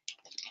see.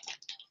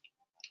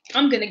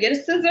 I'm going to get a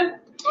scissor.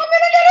 What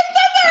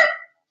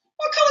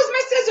color is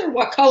my scissor?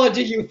 What color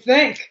do you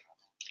think?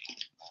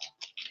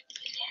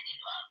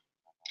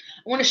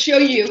 I want to show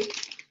you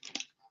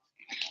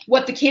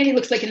what the candy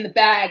looks like in the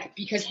bag,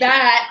 because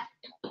that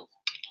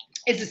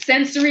is a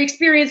sensory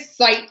experience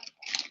site,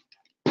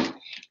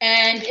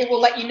 and it will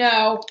let you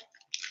know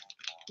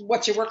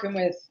what you're working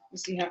with.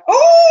 Let's see how.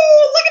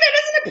 Oh, look at it!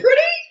 Isn't it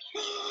pretty?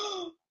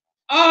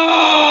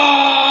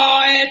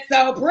 Oh, it's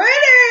so pretty!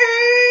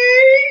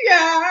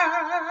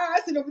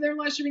 Yes! And over there in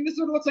live streaming, this is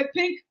what it looks like: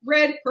 pink,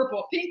 red,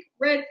 purple, pink,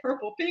 red,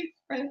 purple, pink,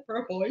 red,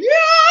 purple. Yes!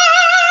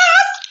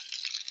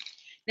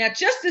 Now,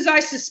 just as I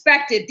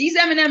suspected, these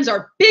M&Ms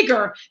are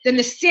bigger than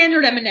the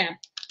standard M&M.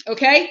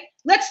 Okay,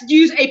 let's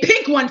use a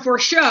pink one for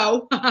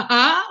show.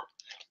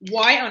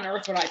 Why on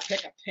earth would I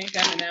pick a pink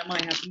M&M?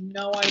 I have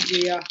no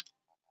idea.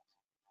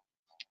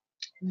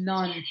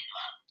 None.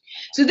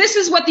 So this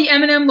is what the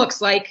M&M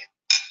looks like.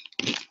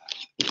 Beep.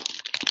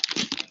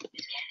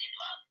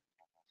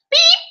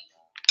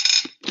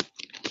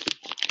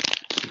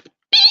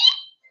 Beep.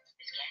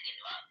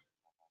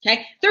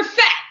 Okay, they're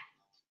fat.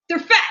 They're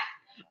fat.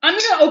 I'm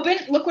going to open,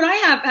 look what I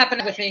have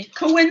happened with me.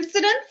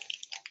 Coincidence?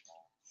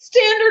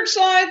 Standard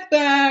size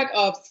bag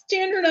of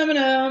standard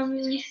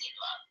M&Ms.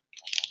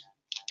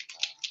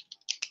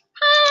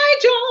 Hi,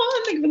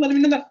 John. Thank you for letting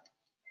me know that.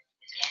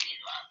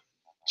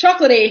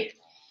 Chocolatey.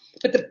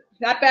 But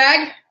that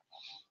bag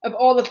of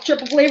all the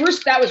triple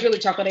flavors, that was really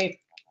chocolatey.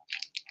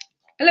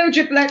 Hello,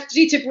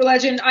 G-Tip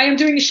Legend. I am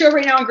doing a show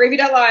right now on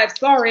Gravy.Live.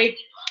 Sorry.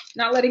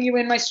 Not letting you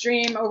in my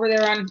stream over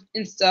there on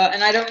Insta,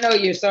 and I don't know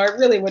you, so I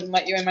really wouldn't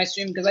let you in my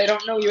stream because I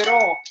don't know you at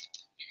all.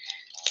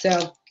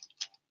 So,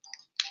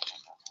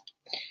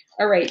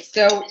 all right,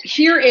 so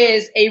here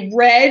is a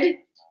red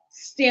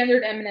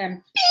standard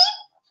M&M.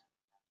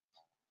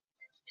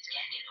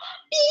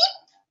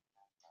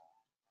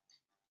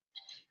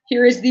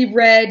 Here is the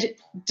red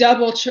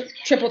double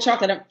triple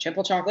chocolate.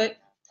 Triple chocolate.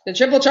 The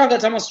triple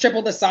chocolate's almost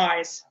triple the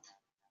size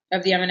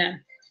of the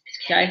M&M.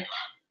 Okay.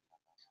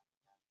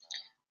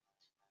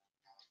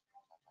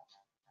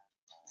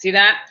 See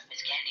that?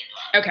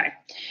 Okay.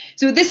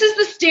 So this is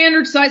the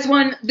standard size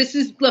one. This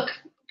is, look,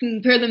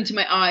 compare them to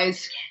my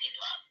eyes.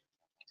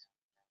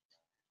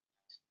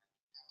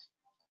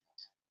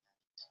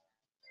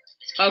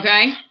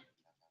 Okay.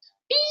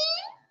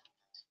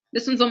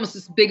 This one's almost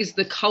as big as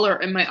the color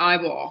in my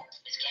eyeball.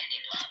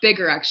 It's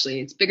bigger,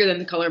 actually. It's bigger than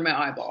the color of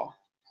my eyeball.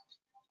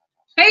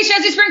 Hey,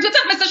 Shazzy Springs, what's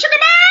up, Mr. Sugar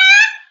Bar?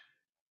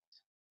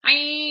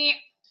 Hi.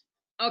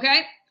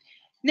 Okay.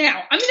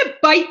 Now, I'm going to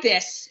bite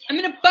this. I'm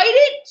going to bite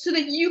it so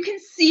that you can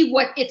see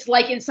what it's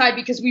like inside,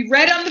 because we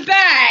read on the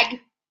bag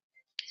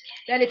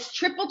that it's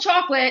triple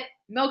chocolate,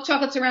 milk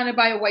chocolate surrounded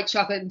by a white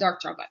chocolate and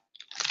dark chocolate.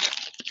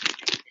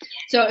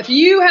 So if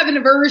you have an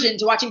aversion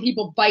to watching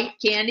people bite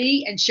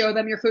candy and show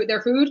them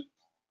their food,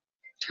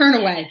 turn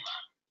away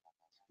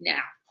now.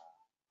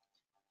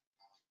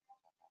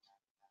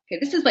 Okay,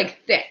 this is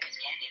like thick.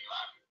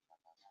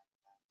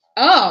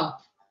 Oh.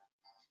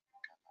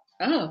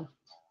 Oh.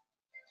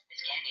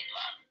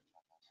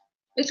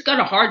 It's got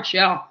a hard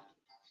shell.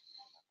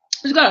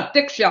 It's got a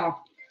thick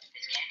shell.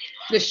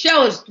 The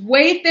shell is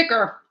way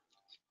thicker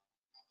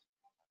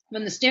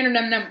than the standard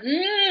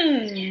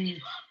M&M.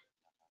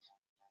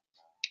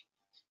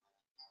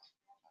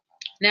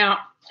 Now,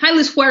 hi,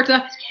 Liz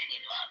Huerta.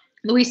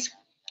 Luis,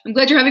 I'm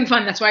glad you're having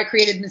fun. That's why I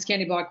created Ms.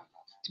 Candy Blog,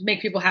 to make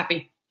people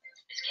happy.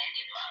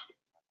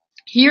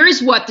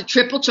 Here's what the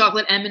triple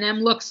chocolate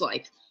M&M looks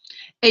like.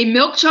 A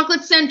milk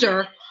chocolate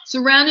center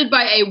surrounded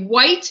by a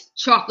white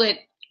chocolate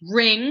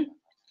ring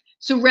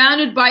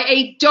surrounded by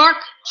a dark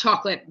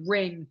chocolate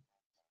ring.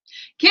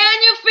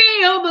 Can you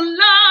feel the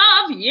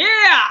love?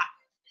 Yeah.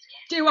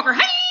 Jay Walker,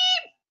 hey!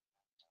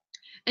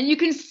 And you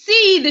can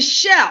see the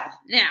shell.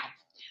 Now,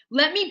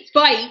 let me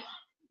bite,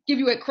 give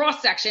you a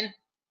cross section.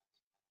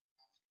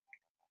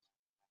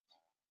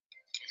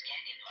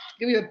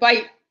 Give you a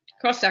bite,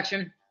 cross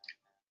section.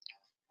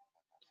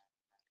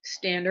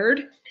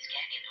 Standard.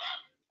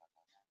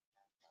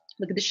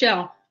 Look at the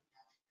shell.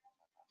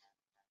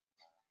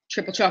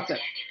 Triple chocolate.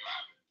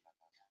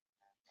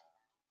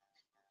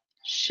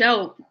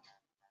 Shell.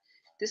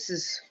 This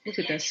is, look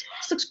at this.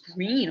 This looks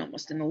green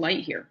almost in the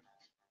light here.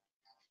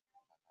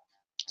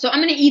 So I'm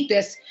going to eat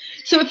this.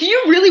 So if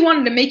you really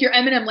wanted to make your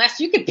M&M last,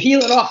 you could peel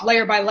it off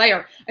layer by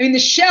layer. I mean, the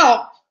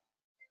shell,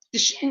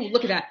 ooh,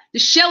 look at that. The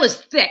shell is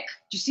thick.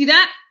 Do you see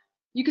that?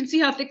 You can see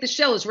how thick the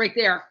shell is right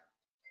there.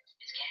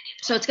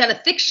 So it's got a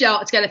thick shell.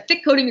 It's got a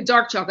thick coating of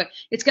dark chocolate.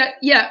 It's got,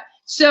 yeah.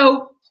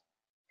 So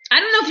I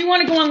don't know if you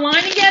want to go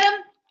online and get them.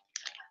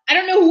 I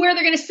don't know where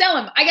they're going to sell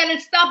them. I got it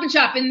at Stop and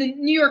Shop in the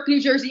New York,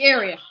 New Jersey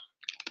area.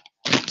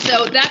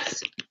 So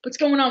that's what's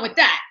going on with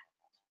that.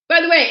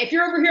 By the way, if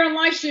you're over here on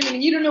live streaming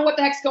and you don't know what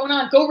the heck's going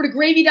on, go over to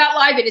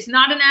Gravy.Live. It is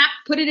not an app.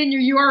 Put it in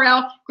your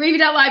URL.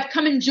 Gravy.Live.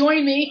 Come and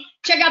join me.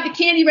 Check out the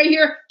candy right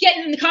here. Get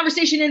in the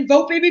conversation and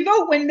vote, baby,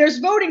 vote. When there's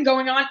voting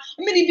going on,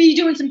 I'm going to be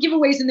doing some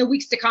giveaways in the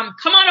weeks to come.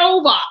 Come on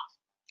over.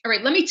 All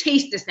right, let me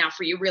taste this now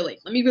for you, really.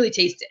 Let me really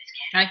taste it,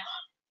 okay?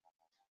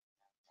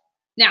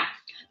 Now,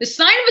 the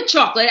sign of a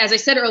chocolate, as I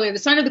said earlier, the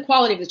sign of the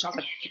quality of the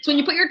chocolate, it's when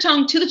you put your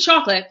tongue to the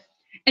chocolate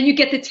and you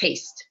get the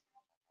taste.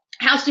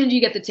 How soon do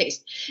you get the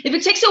taste? If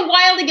it takes a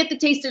while to get the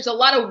taste, there's a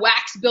lot of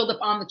wax buildup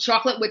on the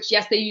chocolate, which,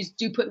 yes, they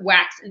do put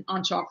wax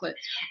on chocolate.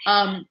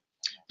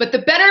 But the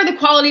better the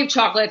quality of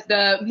chocolate,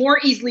 the more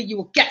easily you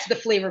will get to the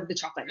flavor of the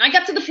chocolate. And I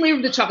got to the flavor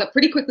of the chocolate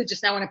pretty quickly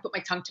just now when I put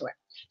my tongue to it.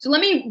 So let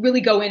me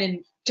really go in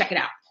and check it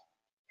out.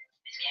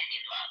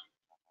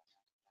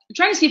 I'm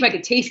trying to see if I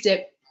could taste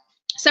it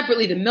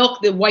separately, the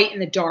milk, the white,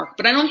 and the dark,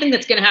 but I don't think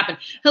that's going to happen.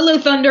 Hello,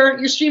 Thunder.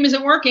 Your stream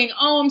isn't working.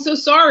 Oh, I'm so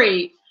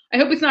sorry. I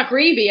hope it's not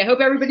gravy. I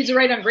hope everybody's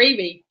right on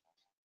gravy.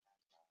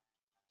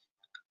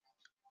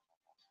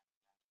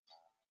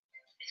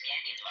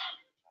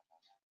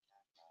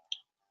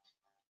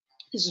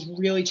 This is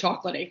really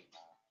chocolatey.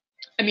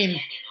 I mean,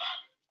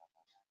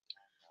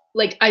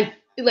 like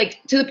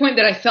to the point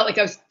that I felt like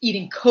I was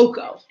eating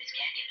cocoa.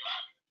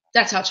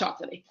 That's how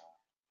chocolatey.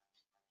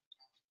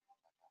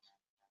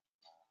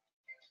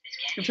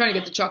 I'm trying to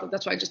get the chocolate.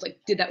 That's why I just like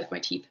did that with my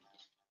teeth.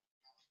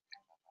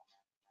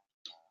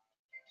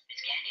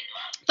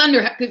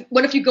 Thunder,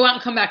 what if you go out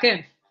and come back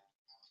in?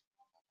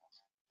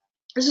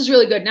 This is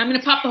really good. Now I'm going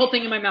to pop the whole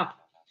thing in my mouth.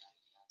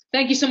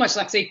 Thank you so much,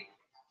 Lexi.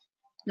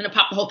 I'm going to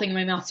pop the whole thing in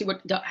my mouth, see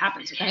what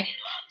happens, okay?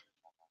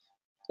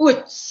 Oh,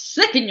 it's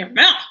thick in your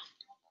mouth.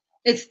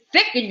 It's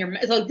thick in your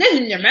mouth. It's like this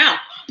in your mouth.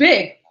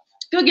 Big. I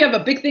feel like you have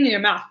a big thing in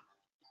your mouth.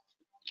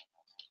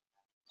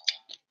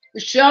 The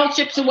shell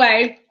chips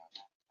away.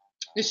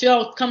 The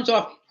shell comes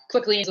off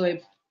quickly and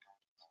easily.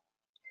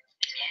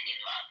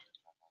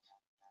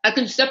 I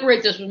can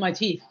separate this with my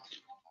teeth.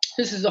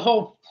 This is the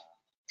whole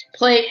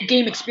play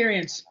game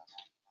experience.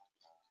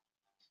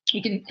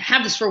 You can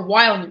have this for a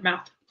while in your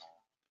mouth.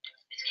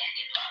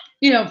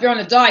 You know, if you're on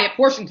a diet,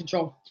 portion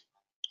control.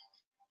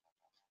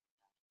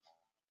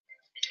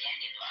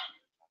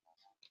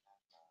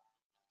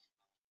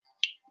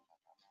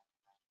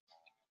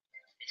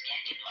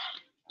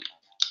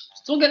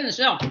 Still getting the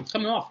shell. It's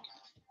coming off.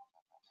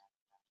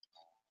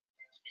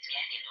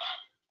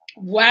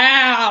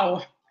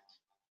 Wow.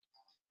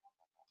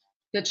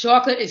 The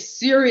chocolate is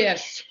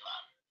serious.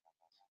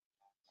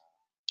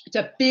 It's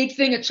a big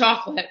thing of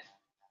chocolate.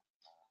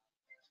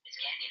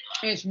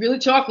 And it's really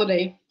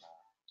chocolatey.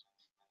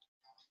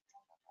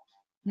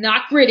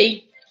 Not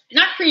gritty.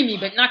 Not creamy,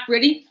 but not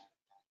gritty.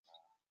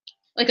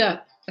 Like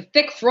a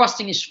thick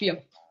frosting-ish feel.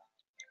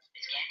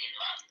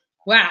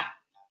 Wow.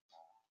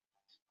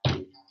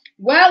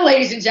 Well,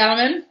 ladies and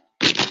gentlemen,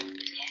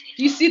 if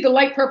you see the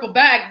light purple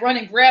bag, run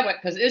and grab it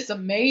because it's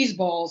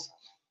amazeballs.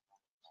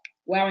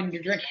 Wow, and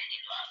your drink.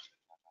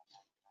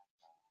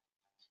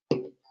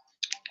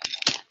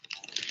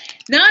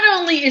 Not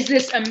only is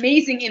this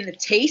amazing in the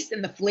taste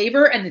and the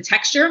flavor and the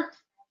texture,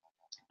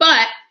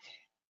 but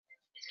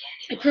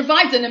it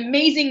provides an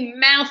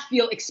amazing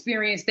mouthfeel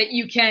experience that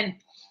you can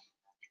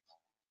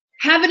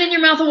have it in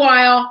your mouth a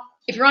while.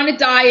 If you're on a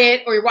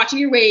diet or you're watching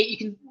your weight, you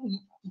can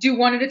do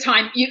one at a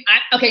time.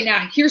 Okay,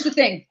 now here's the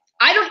thing.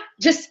 I don't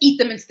just eat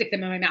them and stick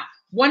them in my mouth.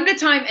 One at a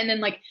time, and then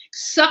like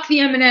suck the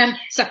M&M,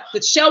 suck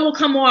the shell will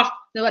come off,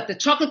 then let the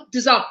chocolate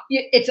dissolve.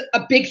 It's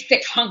a big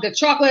thick hunk of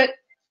chocolate.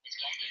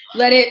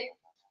 Let it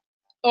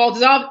all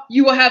dissolve.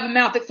 You will have a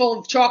mouth that's full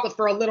of chocolate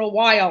for a little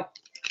while,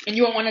 and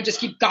you won't want to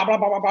just keep blah, blah,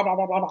 blah, blah, blah,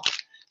 blah, blah, blah.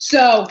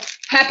 So,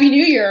 Happy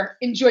New Year.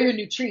 Enjoy your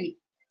new treat.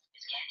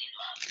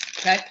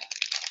 Okay?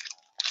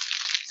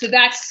 So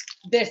that's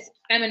this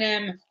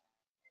M&M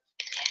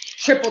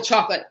triple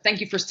chocolate.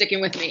 Thank you for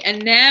sticking with me.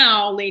 And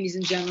now, ladies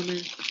and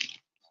gentlemen,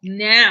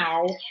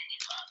 oh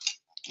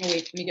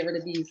wait, let me get rid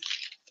of these.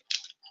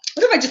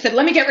 What if I just said,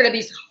 let me get rid of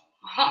these?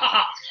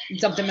 And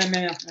dumped them in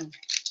my mouth. No.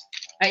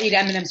 I eat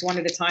M&Ms one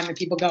at a time, and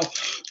people go,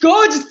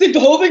 God, just stick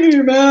the whole thing in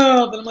your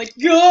mouth. And I'm like,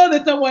 God,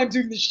 that's not why I'm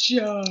doing the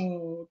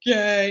show,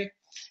 okay?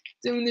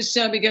 Doing this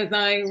show because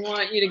I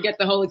want you to get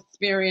the whole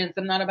experience.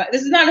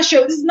 This is not a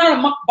show. This is not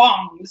a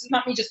mukbang. This is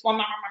not me just one.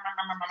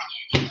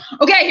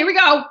 Okay, here we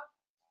go.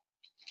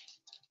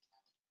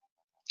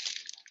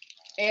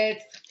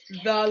 It's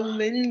the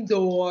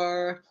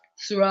Lindor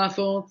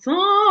truffle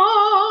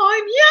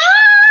time. Yes!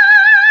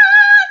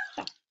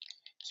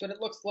 That's what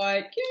it looks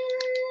like.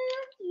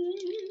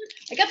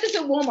 I got this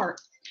at Walmart.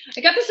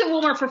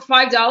 For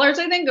 $5, I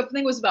think. I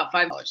think it was about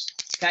 $5.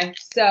 Okay,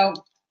 so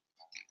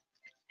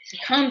it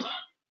comes.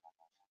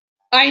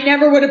 I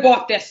never would have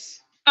bought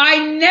this.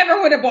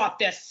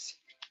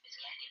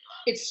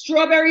 It's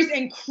strawberries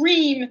and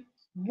cream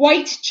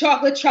white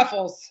chocolate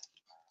truffles.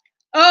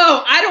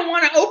 Oh, I don't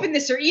want to open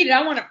this or eat it.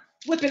 I want to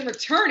flip and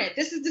return it.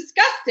 This is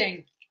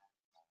disgusting.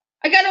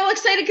 I got all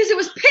excited because it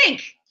was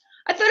pink.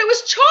 I thought it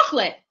was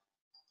chocolate.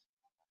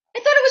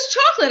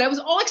 I was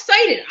all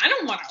excited. I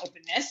don't want to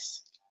open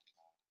this.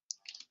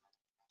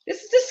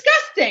 This is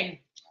disgusting.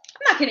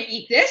 I'm not going to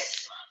eat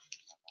this.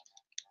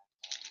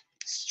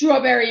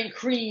 Strawberry and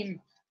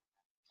cream.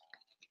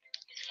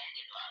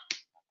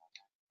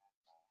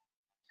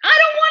 I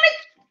don't want to.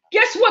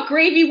 Guess what,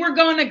 Gravy? We're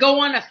going to go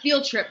on a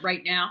field trip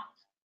right now.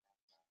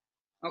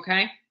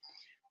 Okay?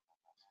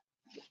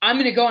 I'm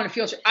going to go on a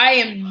field trip. I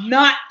am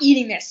not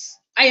eating this.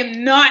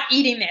 I'm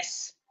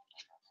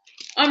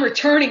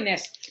returning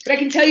this. But I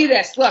can tell you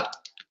this. Look.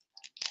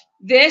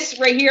 This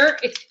right here,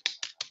 it's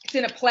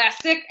in a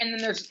plastic, and then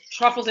there's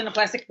truffles in a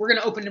plastic. We're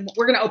gonna open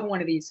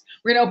one of these.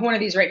 We're gonna open one of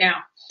these right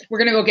now. We're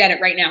gonna go get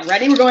it right now.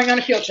 Ready? We're going on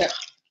a field trip.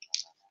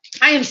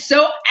 I am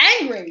so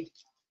angry.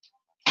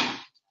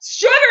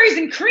 Strawberries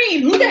and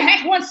cream. Who the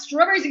heck wants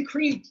strawberries and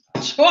cream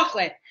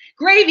chocolate?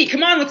 Gravy,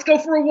 come on, let's go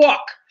for a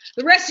walk.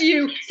 The rest of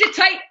you, sit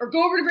tight or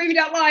go over to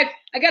Gravy.Live.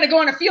 I gotta go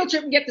on a field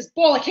trip and get this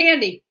ball of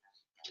candy.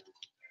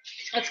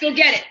 Let's go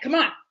get it. Come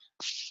on.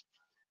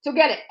 So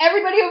get it.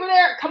 Everybody over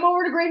there, come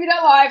over to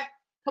Gravy.Live.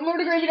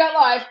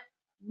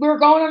 We're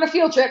going on a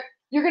field trip.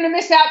 You're going to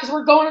miss out because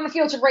we're going on a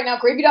field trip right now.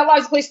 Gravy.Live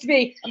is the place to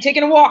be. I'm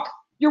taking a walk.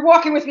 You're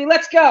walking with me.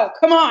 Let's go.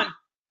 Come on.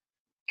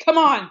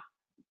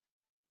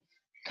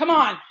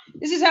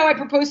 This is how I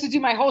proposed to do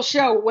my whole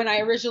show when I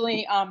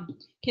originally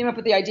came up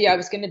with the idea. I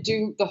was going to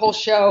do the whole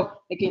show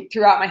like,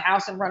 throughout my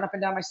house and run up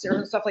and down my stairs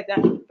and stuff like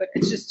that. But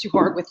it's just too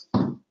hard with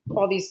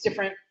all these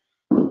different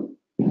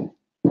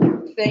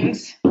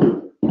things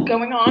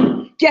going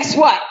on. Guess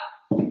what?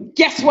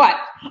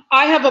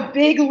 I have a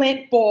big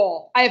Lindt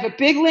ball.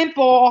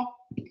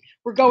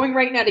 We're going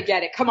right now to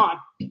get it. Come on,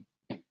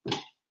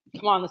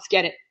 let's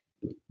get it.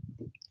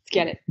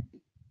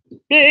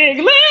 Big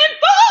Lindt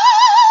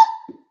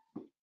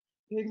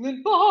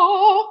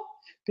ball.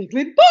 Do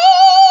you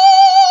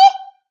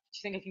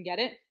think I can get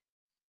it?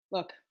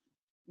 Look,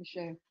 let me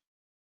show you.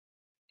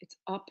 It's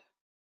up.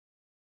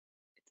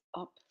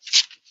 I'm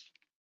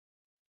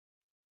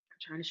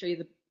trying to show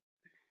you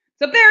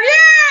It's up there.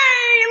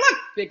 Yay! Look,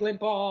 big Lindt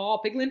ball,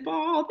 big Lindt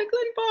ball, big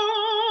Lindt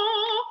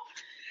ball,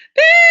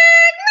 big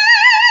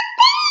Lindt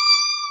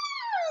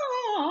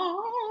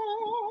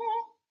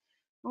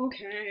ball.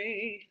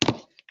 Okay.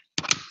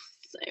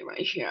 Say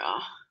right here.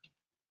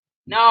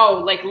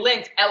 No, like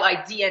Lindt,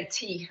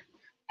 L-I-D-N-T.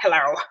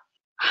 Hello.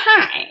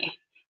 Hi.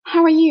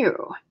 How are you?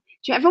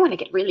 Do you ever want to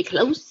get really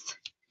close?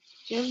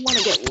 Do you ever want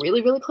to get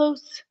really, really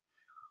close?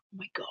 Oh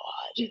my God.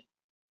 This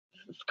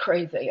is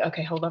crazy.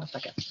 Okay, hold on a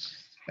second.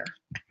 Here.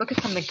 Look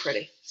at something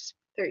pretty.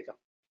 There you go.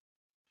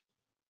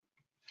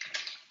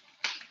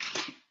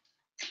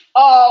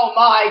 Oh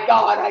my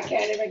God, I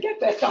can't even get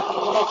this.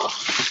 Oh.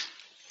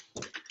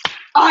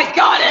 I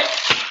got it.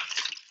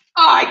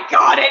 I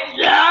got it.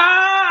 Yes.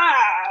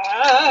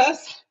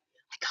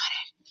 I got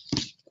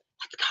it.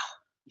 Let's go.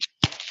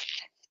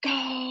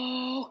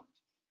 Let's go.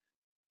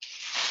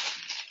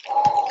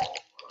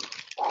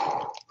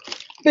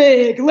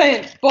 Big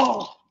Lindt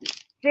ball.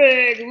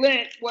 Big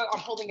Lindt. Well, I'm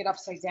holding it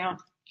upside down.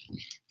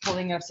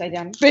 Holding it upside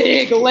down.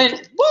 Big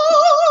Lindt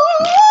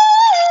ball.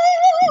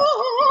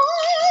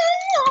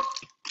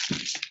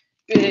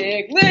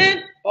 Big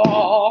Lindt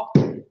ball.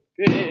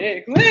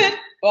 Big Lindt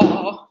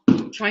ball.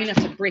 I'm trying not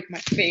to break my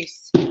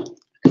face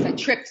because I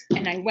tripped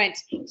and I went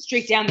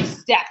straight down the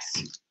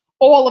steps.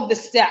 All of the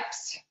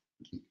steps.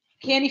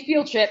 Candy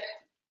field trip.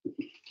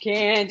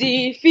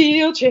 Candy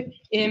field trip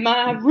in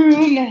my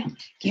room now.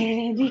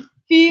 Candy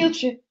field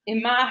trip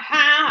in my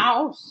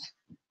house.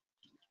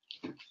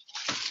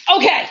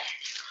 Okay,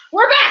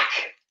 we're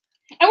back.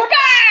 And we're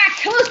back.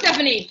 Hello,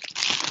 Stephanie.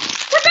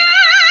 We're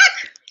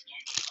back.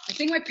 I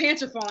think my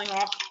pants are falling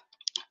off.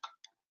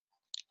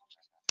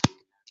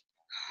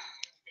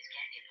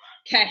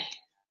 Okay,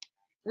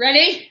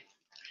 ready?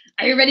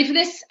 Are you ready for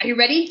this? Are you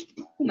ready?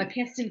 Oh, my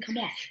pants didn't come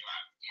off.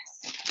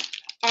 Yes.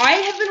 I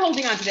have been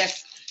holding on to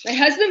this. My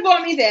husband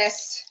bought me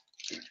this.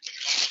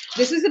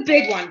 This is a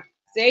big one.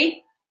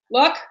 See?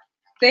 Look.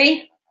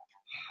 See?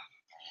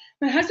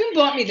 My husband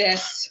bought me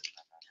this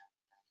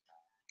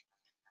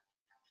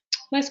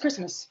last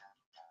Christmas.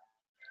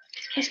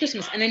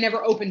 And I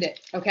never opened it,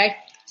 okay?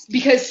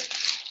 Because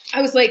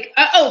I was like,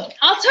 oh,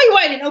 I'll tell you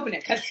why I didn't open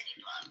it.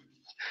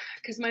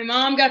 Because my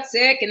mom got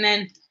sick,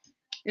 and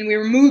we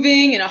were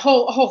moving, and a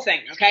whole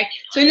thing, okay?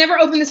 So I never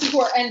opened this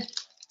before, and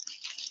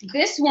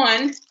this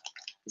one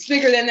is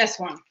bigger than this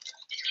one.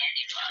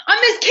 On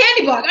this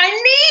candy block, I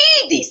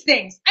need these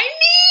things. I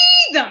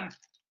need them.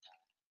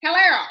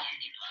 Hello.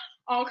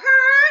 Okay.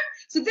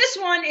 So this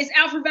one is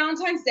out for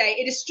Valentine's Day.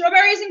 It is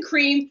strawberries and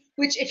cream,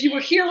 which if you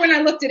were here when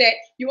I looked at it,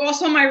 you all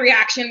saw my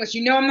reaction, which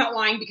you know I'm not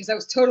lying because I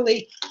was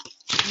totally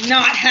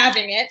not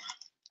having it.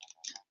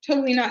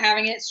 Totally not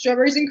having it.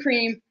 Strawberries and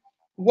cream,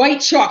 white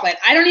chocolate.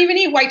 I don't even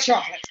eat white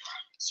chocolate.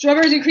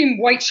 Strawberries and cream,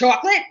 white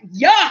chocolate.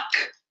 Yuck.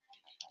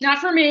 Not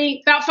for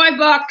me. About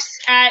 $5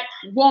 at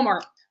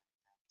Walmart.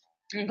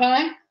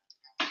 Okay.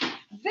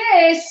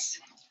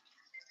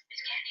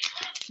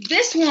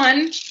 This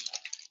one,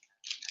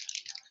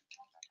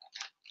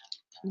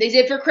 they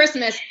did for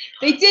Christmas.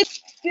 They did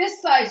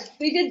this size.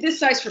 They did this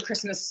size for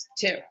Christmas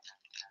too.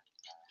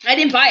 I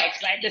didn't buy it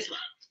because I had this one.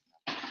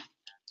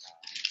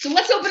 So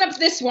let's open up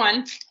this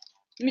one.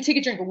 Let me take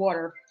a drink of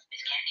water.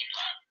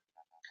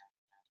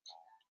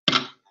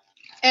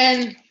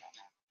 And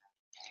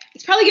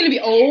it's probably going to be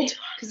old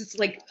because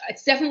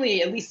it's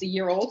definitely at least a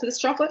year old, this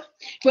chocolate.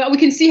 But we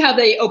can see how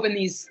they open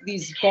these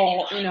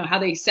balls, how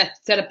they set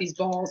up these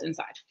balls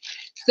inside.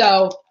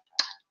 So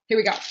here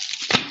we go.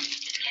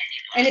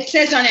 And it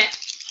says on it,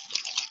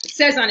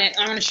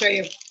 I'm going to show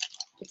you.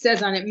 It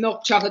says on it,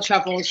 milk chocolate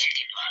truffles,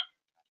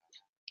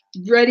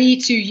 ready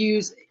to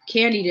use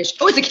candy dish.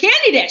 Oh, it's a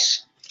candy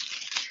dish.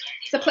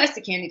 It's a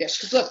plastic candy dish.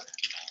 Because look,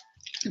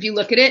 if you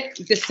look at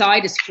it, this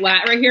side is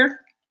flat right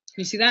here. Can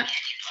you see that?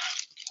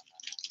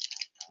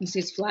 You see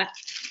it's flat?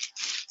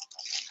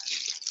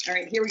 All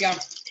right, here we go.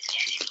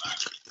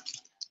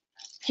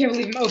 Can't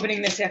believe I'm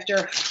opening this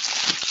after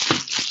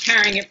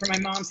carrying it from my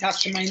mom's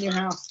house to my new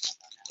house.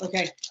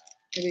 Okay,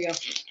 here we go.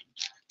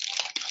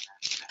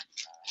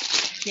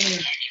 I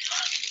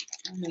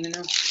don't even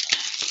know.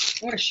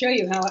 I want to show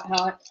you how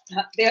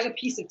they have a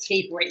piece of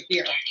tape right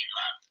here.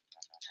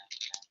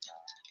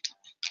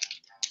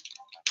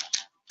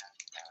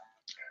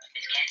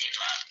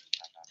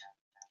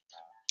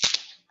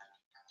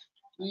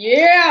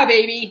 Yeah,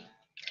 baby.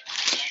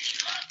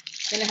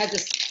 Then it has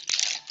this.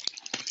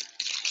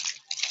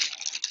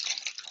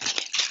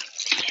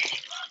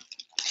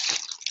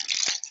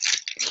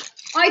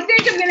 I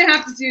think I'm going to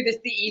have to do this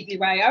the easy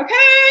way, okay?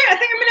 I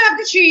think I'm going to have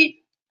to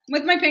cheat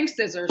with my pink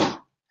scissors.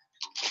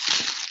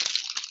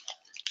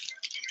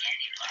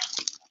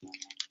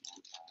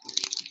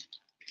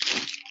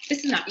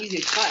 This is not easy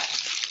to cut.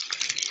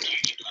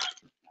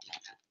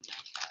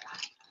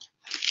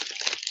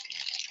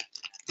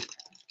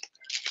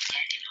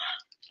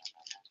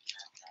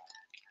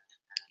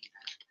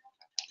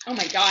 Oh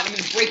my God, I'm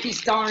going to break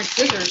these darn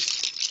scissors.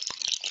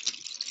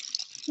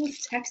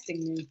 Who's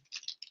texting me?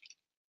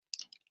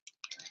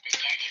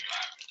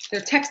 They're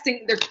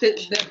texting,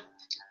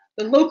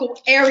 The local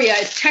area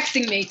is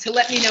texting me to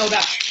let me know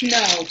about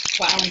snow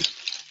plowing.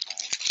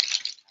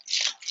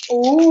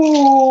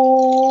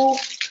 Ooh,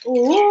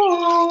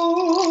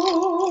 ooh,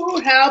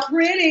 how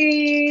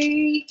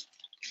pretty.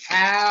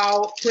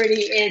 How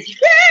pretty is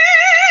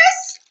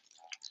this?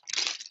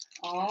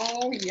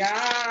 Oh,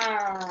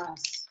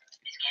 yes.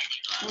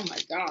 Oh, my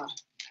God.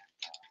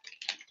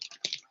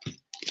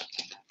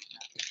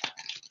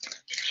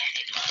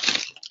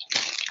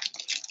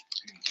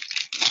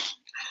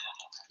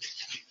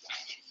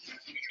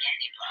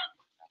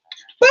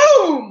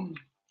 Boom!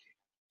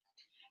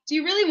 Do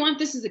you really want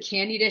this as a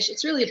candy dish?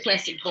 It's really a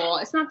plastic ball.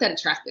 It's not that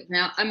attractive.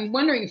 Now, I'm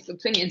wondering if the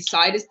thing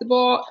inside is the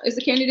ball, is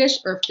the candy dish,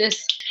 or if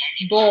this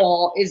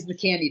ball is the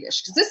candy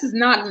dish. Because this is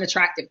not an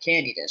attractive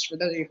candy dish, for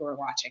those of you who are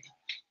watching.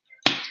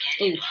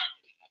 Ooh.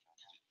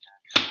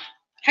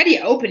 How do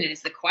you open it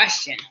is the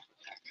question.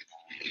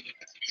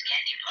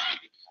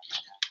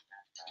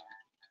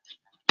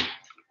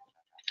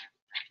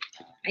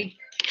 I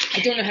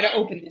don't know how to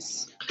open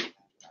this.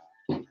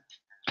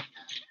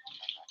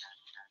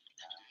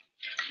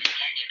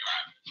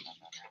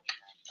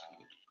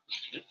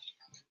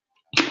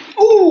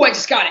 Ooh, I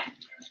just got it.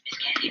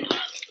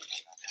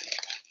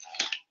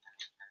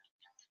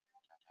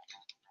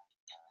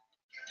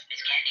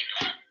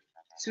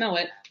 Smell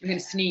it. I'm going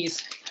to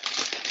sneeze.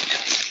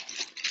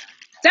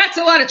 That's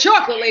a lot of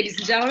chocolate, ladies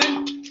and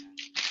gentlemen.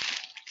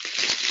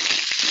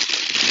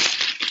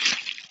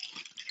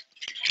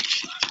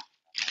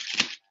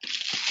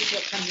 This is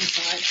what comes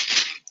inside.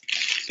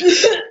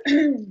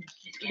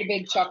 The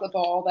big chocolate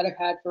ball that I've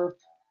had for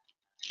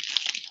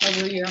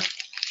over a year.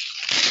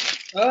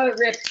 Oh, it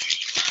ripped.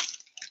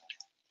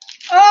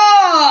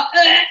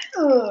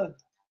 Oh!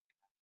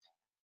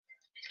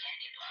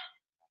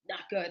 Not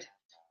good.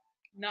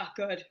 Not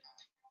good.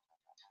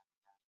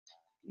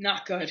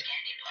 Not good.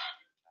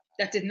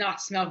 That did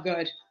not smell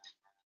good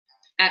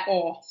at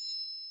all.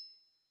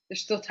 They're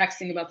still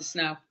texting about the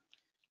snow.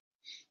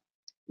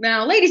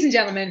 Now, ladies and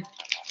gentlemen,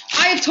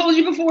 I have told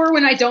you before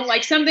when I don't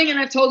like something, and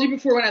I've told you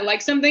before when I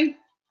like something.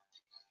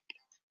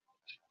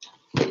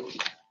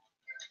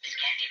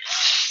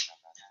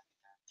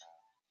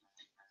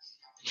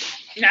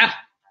 Nah,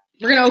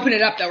 we're going to open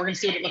it up, though. We're going to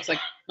see what it looks like.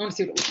 I want to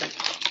see what it looks like.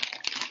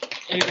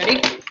 Are you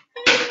ready?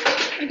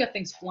 I got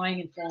things flying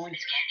and falling.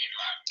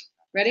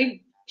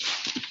 Ready?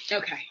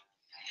 Okay.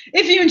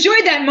 If you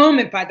enjoyed that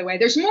moment, by the way,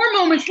 there's more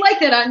moments like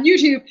that on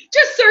YouTube.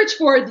 Just search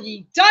for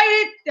the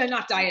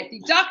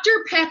the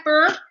Dr.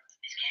 Pepper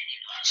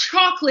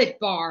chocolate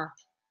bar.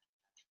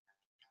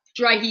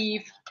 Dry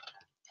heave.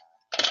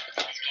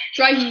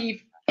 Dry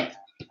heave.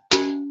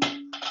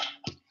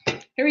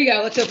 Here we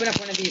go. Let's open up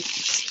one of these.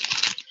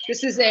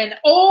 This is an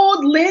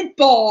old Lindt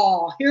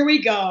ball. Here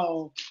we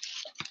go.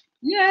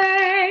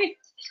 Yay.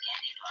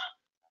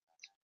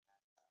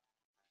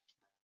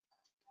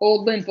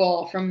 Old Lindt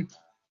ball from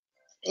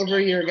over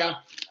a year ago.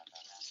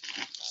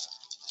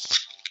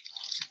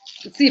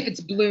 Let's see if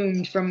it's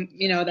bloomed from,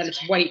 that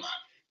it's white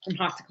from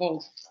hot to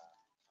cold.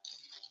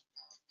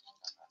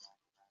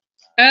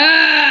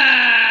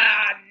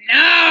 Ah,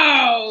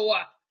 no.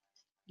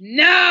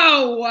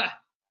 No.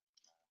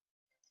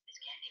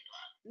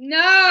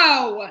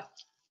 No.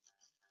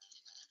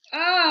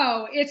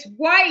 Oh, it's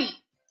white.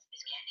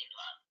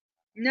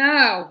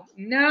 No,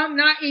 I'm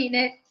not eating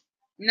it.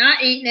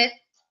 Not eating it.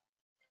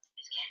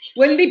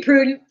 Wouldn't be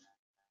prudent.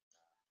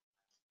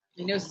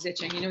 Your nose is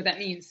itching. You know what that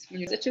means when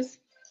your nose itches?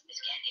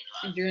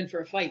 You're in for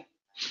a fight.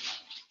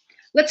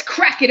 Let's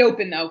crack it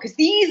open though, because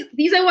these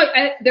I want.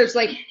 There's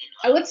like,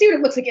 let's see what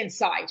it looks like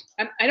inside.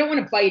 I don't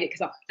want to bite it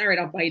because all right,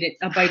 I'll bite it.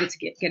 I'll bite it to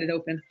get it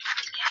open.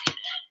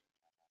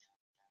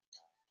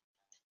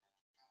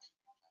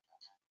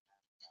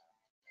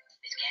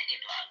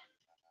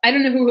 I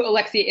don't know who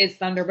Alexia is,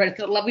 Thunder, but it's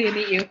lovely to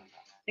meet you.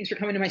 Thanks for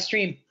coming to my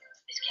stream.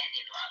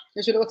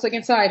 Here's what it looks like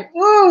inside.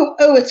 Whoa!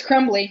 Oh, it's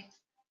crumbly.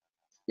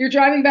 You're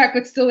driving back,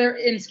 but still there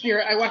in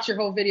spirit. I watch your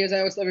whole videos. I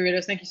always love your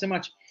videos. Thank you so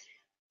much.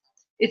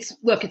 It's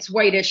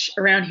whitish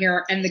around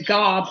here, and the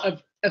gob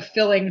of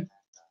filling.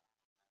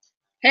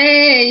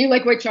 Hey, you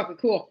like white chocolate?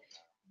 Cool.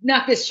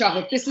 Not this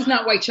chocolate. This is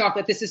not white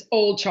chocolate. This is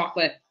old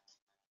chocolate.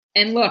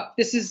 And look,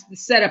 this is the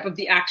setup of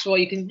the actual.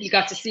 You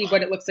got to see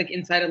what it looks like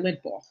inside a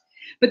Lindt ball.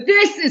 But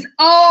this is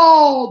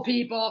old,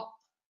 people.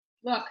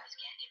 Look.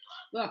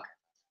 I'm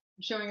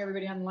showing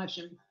everybody on the live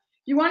stream.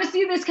 You want to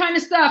see this kind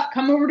of stuff,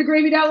 come over to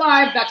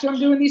Gravy.Live. That's what I'm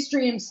doing these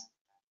streams.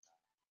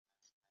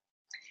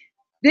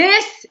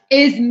 This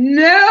is a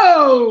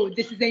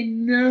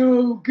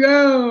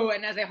no-go.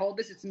 And as I hold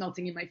this, it's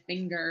melting in my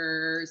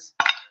fingers.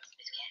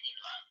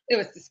 It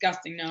was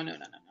disgusting. No.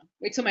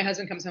 Wait till my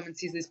husband comes home and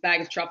sees this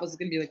bag of truffles. He's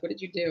going to be like, what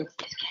did you do?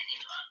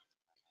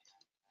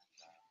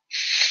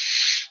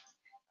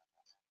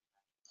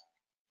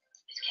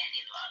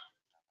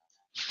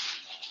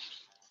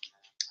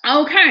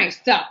 Okay,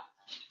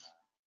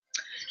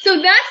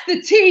 so that's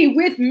the tea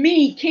with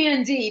me,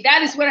 Candy.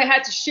 That is what I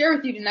had to share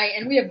with you tonight,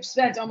 and we have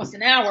spent almost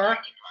an hour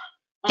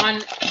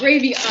on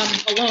Gravy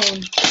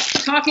alone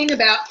talking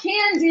about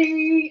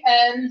candy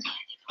and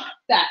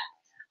that.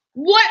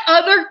 What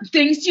other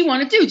things do you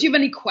want to do? Do you have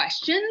any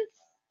questions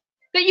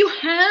that you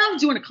have?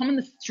 Do you want to come in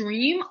the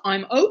stream?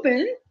 I'm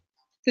open.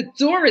 The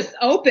door is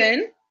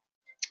open.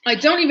 I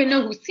don't even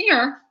know who's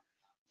here.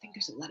 I think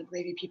there's a lot of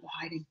gravy people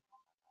hiding.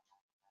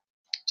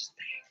 Just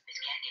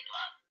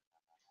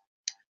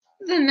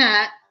other than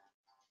that,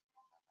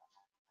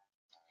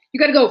 you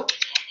got to go.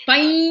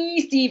 Bye,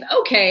 Steve.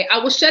 Okay, I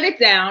will shut it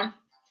down.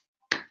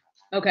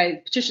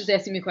 Okay, Patricia's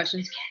asking me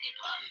questions.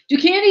 Do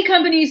candy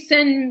companies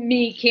send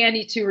me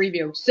candy to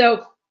review?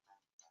 So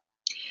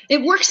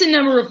it works a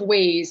number of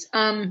ways.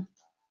 I've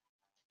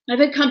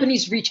had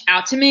companies reach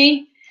out to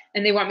me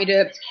and they want me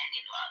to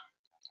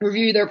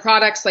review their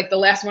products. Like the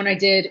last one I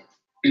did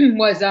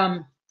was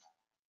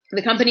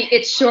the company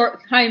It's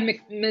Short. Hi,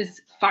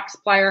 Ms.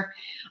 Foxplier.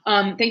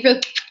 Thank you for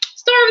the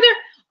star over there.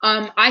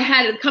 I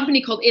had a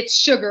company called It's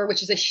Sugar,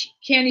 which is a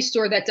candy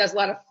store that does a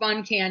lot of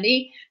fun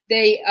candy.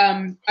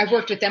 I've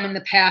worked with them in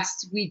the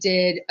past. We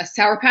did a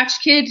Sour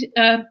Patch Kid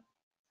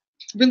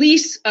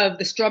release of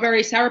the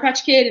strawberry Sour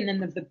Patch Kid and then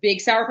the big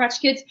Sour Patch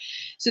Kids.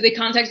 So they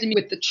contacted me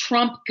with the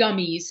Trump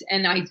gummies,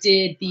 and I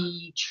did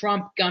the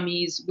Trump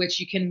gummies, which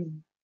you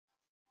can.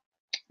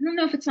 I don't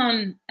know if it's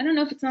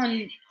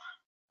on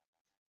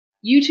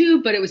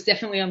YouTube, but it was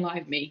definitely on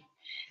Live Me,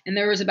 and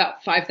there was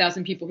about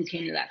 5,000 people who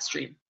came to that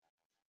stream.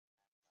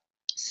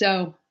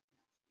 So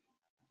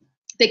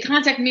they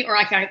contact me or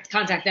I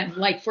contact them.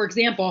 Like, for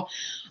example,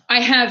 I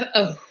have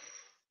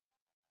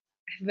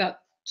about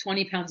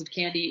 20 pounds of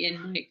candy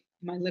in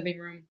my living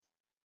room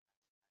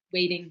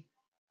waiting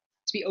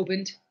to be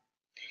opened.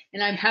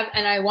 And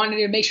I wanted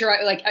to make sure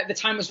the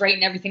time was right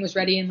and everything was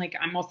ready and like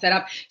I'm all set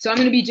up. So I'm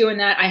going to be doing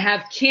that. I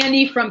have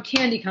candy from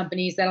candy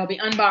companies that I'll be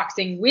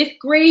unboxing with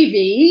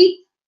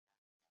Gravy.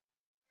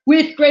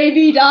 With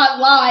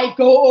Gravy.Live.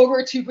 Go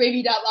over to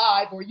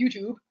Gravy.Live or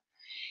YouTube.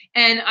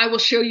 And I will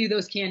show you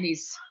those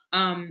candies.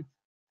 And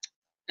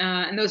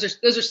those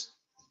are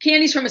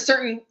candies from a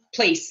certain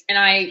place. And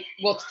I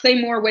will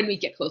say more when we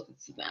get closer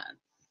to that.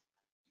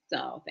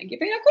 So thank you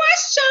for your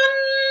question.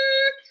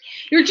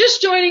 You're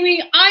just joining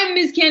me. I'm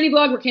Ms. Candy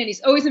Blog, where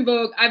candy's always in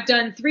vogue. I've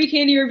done 3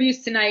 candy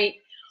reviews tonight.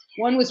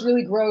 One was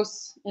really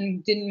gross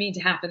and didn't mean to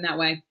happen that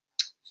way.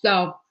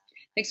 So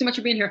thanks so much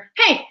for being here.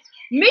 Hey,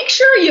 make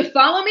sure you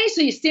follow me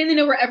so you stand to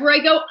know wherever I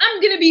go.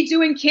 I'm going to be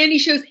doing candy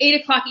shows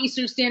 8 o'clock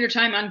Eastern Standard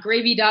Time on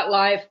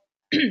Gravy.Live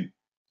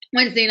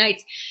Wednesday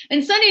nights.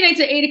 And Sunday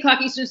nights at 8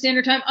 o'clock Eastern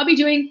Standard Time, I'll be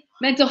doing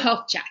mental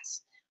health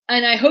chats.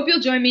 And I hope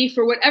you'll join me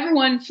for whatever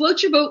one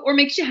floats your boat or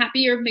makes you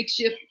happy or makes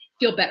you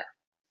feel better.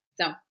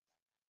 So,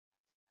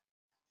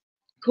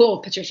 cool,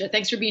 Patricia.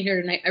 Thanks for being here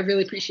tonight. I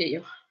really appreciate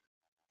you.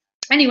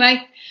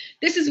 Anyway,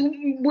 this is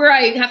where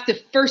I have to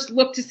first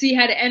look to see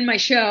how to end my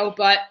show,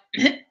 but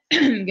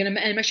I'm going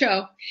to end my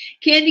show.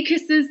 Candy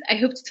kisses. I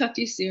hope to talk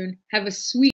to you soon. Have a sweet